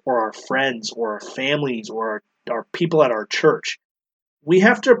ourselves or our friends or our families or our people at our church, we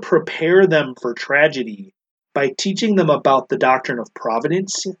have to prepare them for tragedy by teaching them about the doctrine of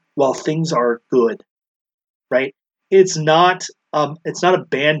providence while things are good, right? It's not a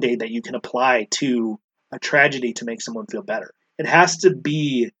Band-Aid that you can apply to a tragedy to make someone feel better. It has to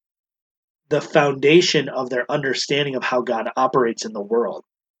be the foundation of their understanding of how God operates in the world.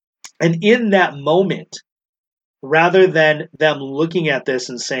 And in that moment, rather than them looking at this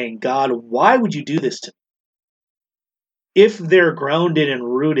and saying, God, why would you do this to me? If they're grounded and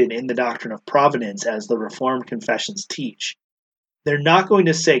rooted in the doctrine of providence, as the Reformed confessions teach, they're not going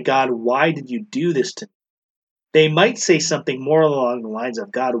to say, God, why did you do this to me? They might say something more along the lines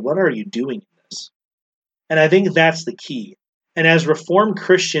of, God, what are you doing in this? And I think that's the key. And as Reformed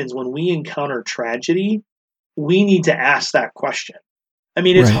Christians, when we encounter tragedy, we need to ask that question. I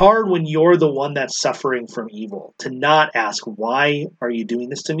mean, it's hard when you're the one that's suffering from evil to not ask, why are you doing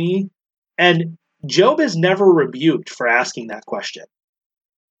this to me? And Job is never rebuked for asking that question.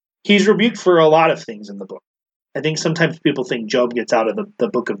 He's rebuked for a lot of things in the book. I think sometimes people think Job gets out of the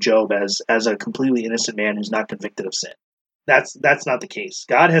book of Job as a completely innocent man who's not convicted of sin. That's not the case.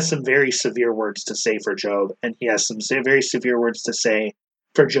 God has some very severe words to say for Job, and he has some very severe words to say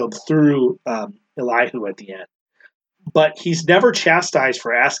for Job through Elihu at the end. But he's never chastised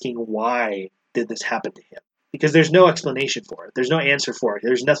for asking why did this happen to him, because there's no explanation for it. There's no answer for it.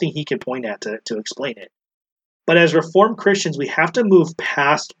 There's nothing he can point at to explain it. But as Reformed Christians, we have to move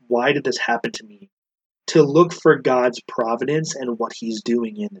past why did this happen to me to look for God's providence and what he's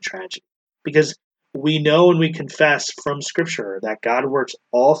doing in the tragedy. Because we know and we confess from Scripture that God works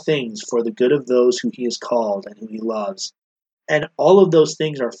all things for the good of those who he has called and who he loves. And all of those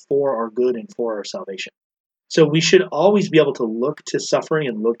things are for our good and for our salvation. So we should always be able to look to suffering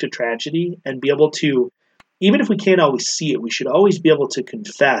and look to tragedy and be able to, even if we can't always see it, we should always be able to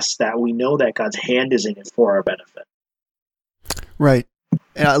confess that we know that God's hand is in it for our benefit. Right.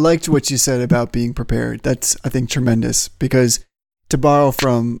 And I liked what you said about being prepared. That's, I think, tremendous, because to borrow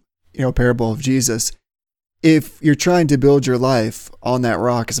from, parable of Jesus, if you're trying to build your life on that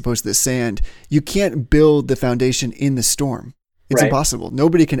rock as opposed to the sand, you can't build the foundation in the storm. It's impossible.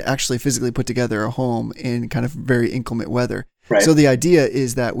 Nobody can actually physically put together a home in kind of very inclement weather. Right. So the idea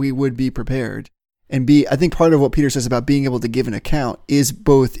is that we would be prepared and I think part of what Peter says about being able to give an account is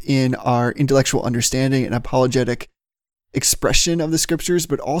both in our intellectual understanding and apologetic expression of the Scriptures,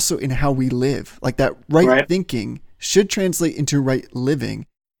 but also in how we live. Like that right thinking should translate into right living.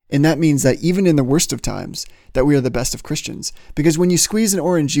 And that means that even in the worst of times, that we are the best of Christians. Because when you squeeze an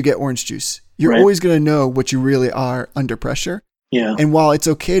orange, you get orange juice. You're always going to know what you really are under pressure. Yeah. And while it's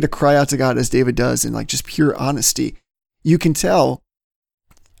okay to cry out to God as David does in like just pure honesty, you can tell,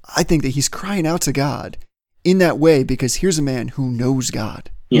 I think, that he's crying out to God in that way because here's a man who knows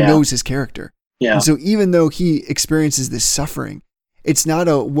God. who Yeah. knows his character. Yeah. And so even though he experiences this suffering, it's not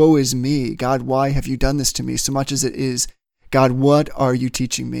a woe is me, God, why have you done this to me? So much as it is, God, what are you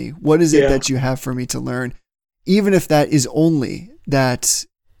teaching me? What is it Yeah. that you have for me to learn? Even if that is only that,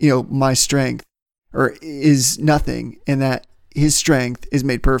 my strength or is nothing, and that his strength is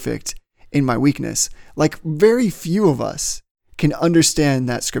made perfect in my weakness. Like, very few of us can understand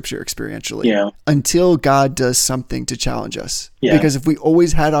that scripture experientially Yeah. until God does something to challenge us. Yeah. Because if we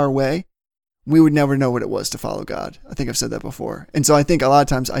always had our way, we would never know what it was to follow God. I think I've said that before. And so I think a lot of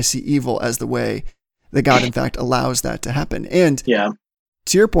times I see evil as the way that God, in fact, allows that to happen. And Yeah.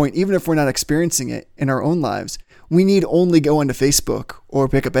 to your point, even if we're not experiencing it in our own lives, we need only go into Facebook or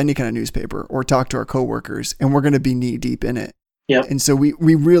pick up any kind of newspaper or talk to our coworkers, and we're going to be knee deep in it. Yep. And so we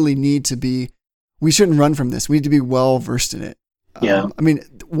really need to be, we shouldn't run from this. We need to be well versed in it. Yeah.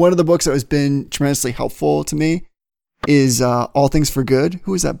 One of the books that has been tremendously helpful to me is All Things for Good.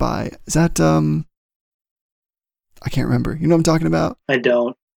 Who is that by? Is that, I can't remember. You know what I'm talking about? I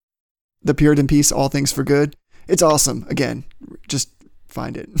don't. The Puritan Piece, All Things for Good. It's awesome. Again, just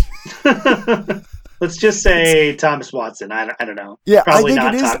find it. Let's just say Thomas Watson. I don't know. Yeah, Probably I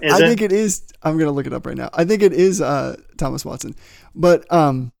not think it is. Tom- is I it? think it is. I'm going to look it up right now. I think it is Thomas Watson. But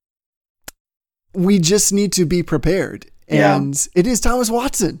we just need to be prepared. And it is Thomas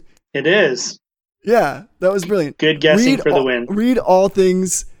Watson. It is. Yeah, that was brilliant. Good guessing for the win. Read All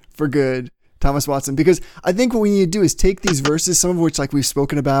Things for Good, Thomas Watson, because I think what we need to do is take these verses, some of which like we've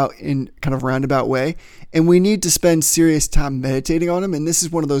spoken about in kind of roundabout way, and we need to spend serious time meditating on them. And this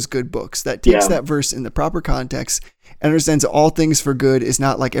is one of those good books that takes that verse in the proper context and understands that all things for good is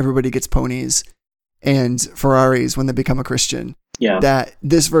not like everybody gets ponies and Ferraris when they become a Christian. Yeah. That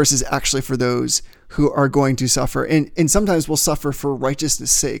this verse is actually for those who are going to suffer and sometimes will suffer for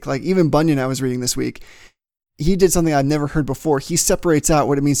righteousness' sake. Like even Bunyan I was reading this week, he did something I've never heard before. He separates out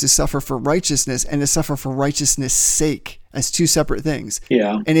what it means to suffer for righteousness and to suffer for righteousness' sake as two separate things.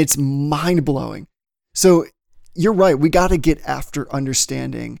 Yeah. And it's mind blowing. So you're right. We got to get after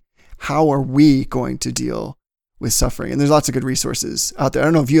understanding how are we going to deal with suffering. And there's lots of good resources out there. I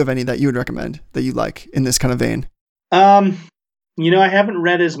don't know if you have any that you would recommend that you like in this kind of vein. I haven't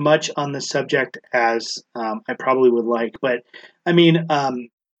read as much on the subject as I probably would like, but I mean,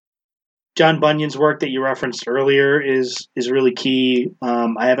 John Bunyan's work that you referenced earlier is really key.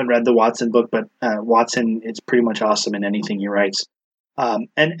 I haven't read the Watson book, but Watson, it's pretty much awesome in anything he writes. And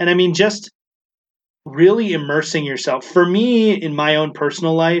I mean, just really immersing yourself. For me, in my own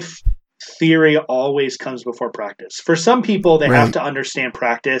personal life, theory always comes before practice. For some people, they have to understand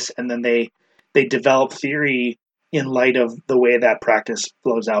practice, and then they develop theory in light of the way that practice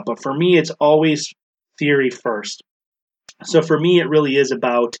flows out. But for me, it's always theory first. So for me, it really is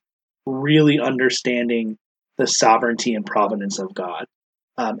about really understanding the sovereignty and providence of God.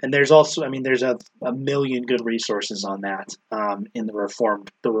 And there's also, there's a million good resources on that in the Reformed.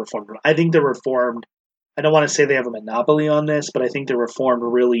 I think the Reformed, I don't want to say they have a monopoly on this, but I think the Reformed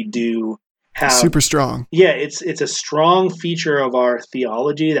really do have super strong. Yeah, it's a strong feature of our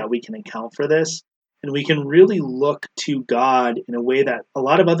theology that we can account for this. And we can really look to God in a way that a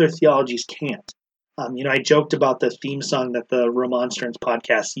lot of other theologies can't. I joked about the theme song that the Remonstrance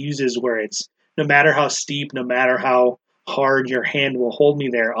podcast uses, where it's no matter how steep, no matter how hard, your hand will hold me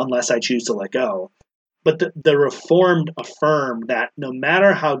there unless I choose to let go. But the Reformed affirm that no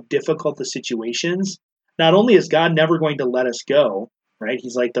matter how difficult the situations, not only is God never going to let us go, right?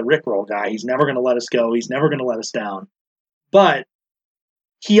 He's like the Rickroll guy. He's never going to let us go. He's never going to let us down. But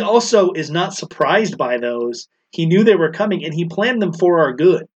he also is not surprised by those. He knew they were coming, and he planned them for our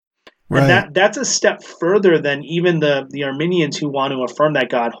good. Right. And that's a step further than even the Arminians who want to affirm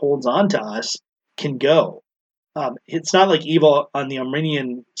that God holds on to us can go. It's not like evil on the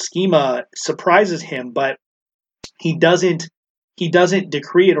Arminian schema surprises him, but he doesn't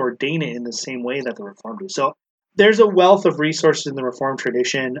decree it or ordain it in the same way that the Reformed do. So there's a wealth of resources in the Reformed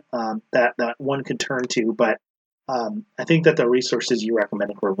tradition that one could turn to, but I think that the resources you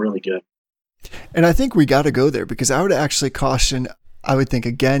recommended were really good. And I think we got to go there, because I would actually caution, I would think,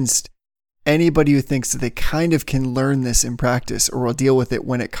 against anybody who thinks that they kind of can learn this in practice or will deal with it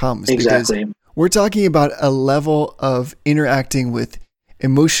when it comes. Exactly. Because we're talking about a level of interacting with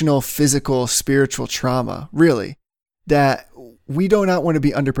emotional, physical, spiritual trauma, really, that we do not want to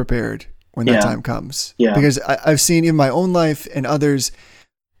be underprepared when that time comes. Yeah. Because I've seen in my own life and others,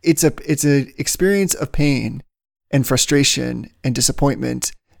 it's an experience of pain and frustration and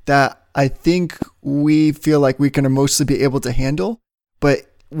disappointment that I think we feel like we can mostly be able to handle. But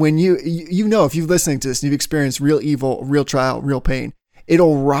when if you're listening to this and you've experienced real evil, real trial, real pain,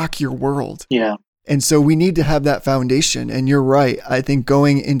 it'll rock your world. Yeah. And so we need to have that foundation. And you're right. I think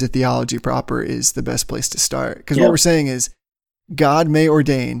going into theology proper is the best place to start. Because what we're saying is God may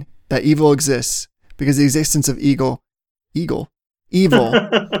ordain that evil exists because the existence of evil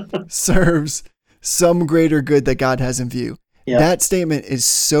serves some greater good that God has in view. Yep. That statement is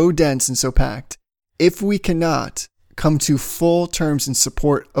so dense and so packed. If we cannot come to full terms in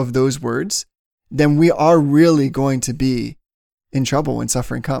support of those words, then we are really going to be in trouble when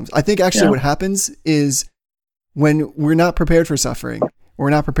suffering comes. I think actually what happens is when we're not prepared for suffering, we're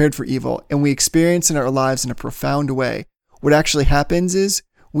not prepared for evil, and we experience in our lives in a profound way, what actually happens is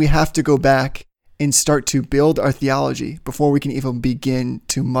we have to go back and start to build our theology before we can even begin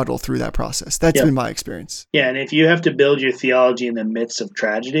to muddle through that process. That's been my experience. Yeah, and if you have to build your theology in the midst of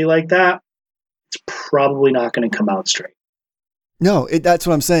tragedy like that, it's probably not going to come out straight. No, that's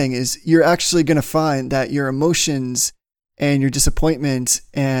what I'm saying is you're actually going to find that your emotions and your disappointment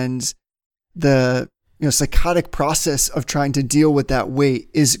and the psychotic process of trying to deal with that weight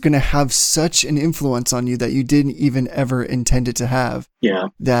is going to have such an influence on you that you didn't even ever intend it to have. Yeah.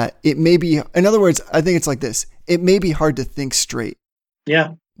 That it may be, in other words, I think it's like this. It may be hard to think straight.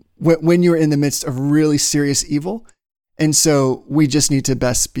 Yeah. When you're in the midst of really serious evil. And so we just need to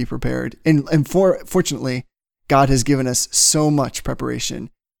best be prepared. And fortunately, God has given us so much preparation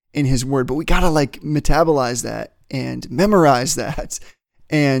in his word, but we got to metabolize that and memorize that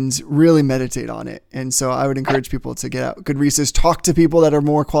and really meditate on it. And so I would encourage people to get out good research, talk to people that are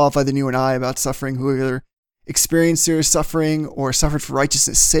more qualified than you and I about suffering, who either experienced serious suffering or suffered for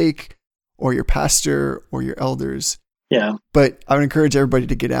righteousness' sake, or your pastor or your elders. Yeah. But I would encourage everybody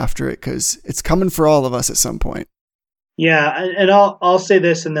to get after it because it's coming for all of us at some point. Yeah. And I'll say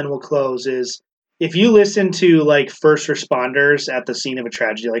this and then we'll close is if you listen to first responders at the scene of a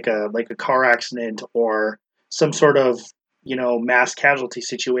tragedy, like a car accident or some sort of, mass casualty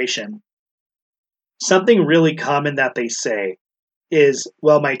situation, something really common that they say is,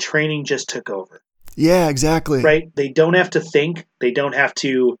 well, my training just took over. Yeah, exactly. Right? They don't have to think. They don't have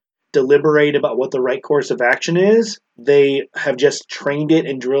to deliberate about what the right course of action is. They have just trained it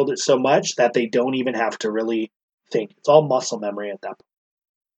and drilled it so much that they don't even have to really think. It's all muscle memory at that point.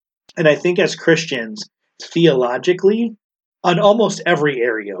 And I think as Christians, theologically, on almost every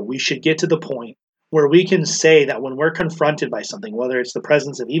area, we should get to the point where we can say that when we're confronted by something, whether it's the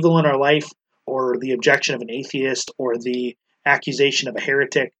presence of evil in our life or the objection of an atheist or the accusation of a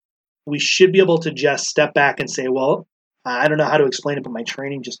heretic, we should be able to just step back and say, well, I don't know how to explain it, but my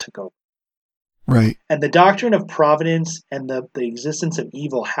training just took over. Right. And the doctrine of providence and the existence of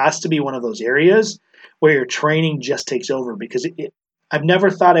evil has to be one of those areas where your training just takes over, because I've never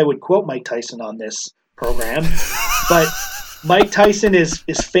thought I would quote Mike Tyson on this program, but Mike Tyson is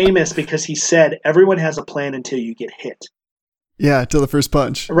famous because he said, everyone has a plan until you get hit. Yeah, till the first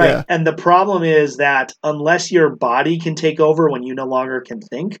punch. Right. Yeah. And the problem is that unless your body can take over when you no longer can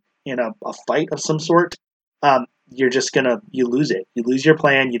think in a fight of some sort, you're just you lose it. You lose your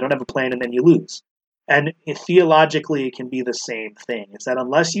plan, you don't have a plan, and then you lose. And theologically, it can be the same thing. It's that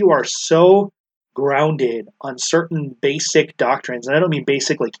unless you are so grounded on certain basic doctrines, and I don't mean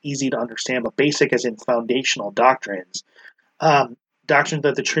basic like easy to understand, but basic as in foundational doctrines, doctrines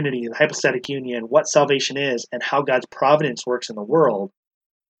of the Trinity, the hypostatic union, what salvation is, and how God's providence works in the world,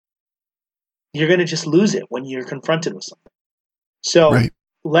 you're going to just lose it when you're confronted with something. So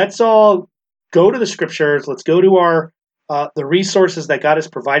Let's all go to the scriptures. Let's go to our the resources that God has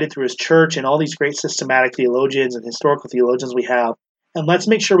provided through his church and all these great systematic theologians and historical theologians we have. And let's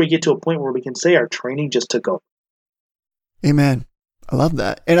make sure we get to a point where we can say our training just took over. Amen. I love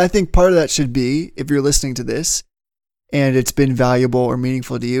that. And I think part of that should be, if you're listening to this and it's been valuable or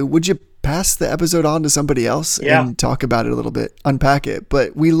meaningful to you, would you pass the episode on to somebody else and talk about it a little bit, unpack it?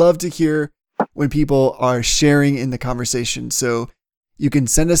 But we love to hear when people are sharing in the conversation. So you can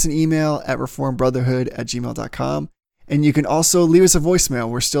send us an email at reformedbrotherhood@gmail.com. And you can also leave us a voicemail.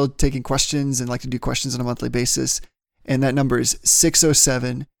 We're still taking questions and like to do questions on a monthly basis. And that number is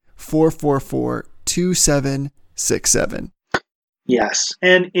 607-444-2767. Yes.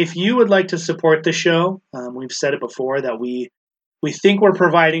 And if you would like to support the show, we've said it before that we think we're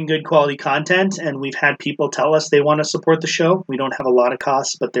providing good quality content, and we've had people tell us they want to support the show. We don't have a lot of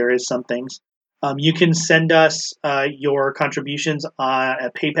costs, but there is some things. You can send us your contributions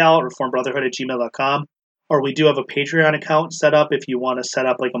at PayPal at reformedbrotherhood@gmail.com. Or we do have a Patreon account set up if you want to set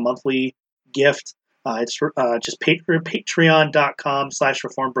up like a monthly gift. It's just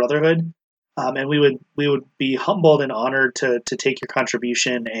patreon.com/reformedbrotherhood. And we would be humbled and honored to take your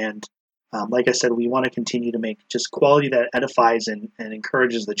contribution. And like I said, we want to continue to make just quality that edifies and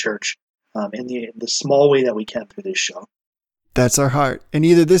encourages the church in the small way that we can through this show. That's our heart. And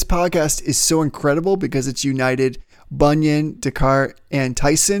either this podcast is so incredible because it's united Bunyan, Descartes, and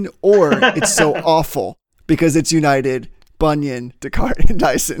Tyson, or it's so awful because it's united Bunyan, Descartes, and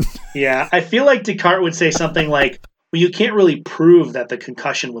Tyson. Yeah, I feel like Descartes would say something like, well, you can't really prove that the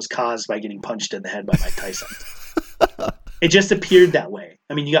concussion was caused by getting punched in the head by Mike Tyson. It just appeared that way.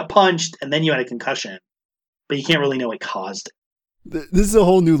 I mean, you got punched and then you had a concussion, but you can't really know what caused it. This is a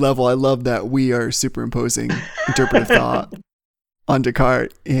whole new level. I love that we are superimposing interpretive thought on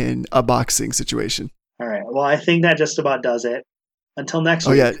Descartes in a boxing situation. All right. Well, I think that just about does it. Until next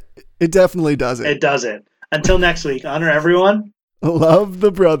week. Oh, yeah. It definitely does it. It does it. Until next week. Honor everyone. Love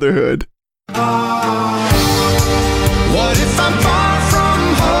the brotherhood. What if I'm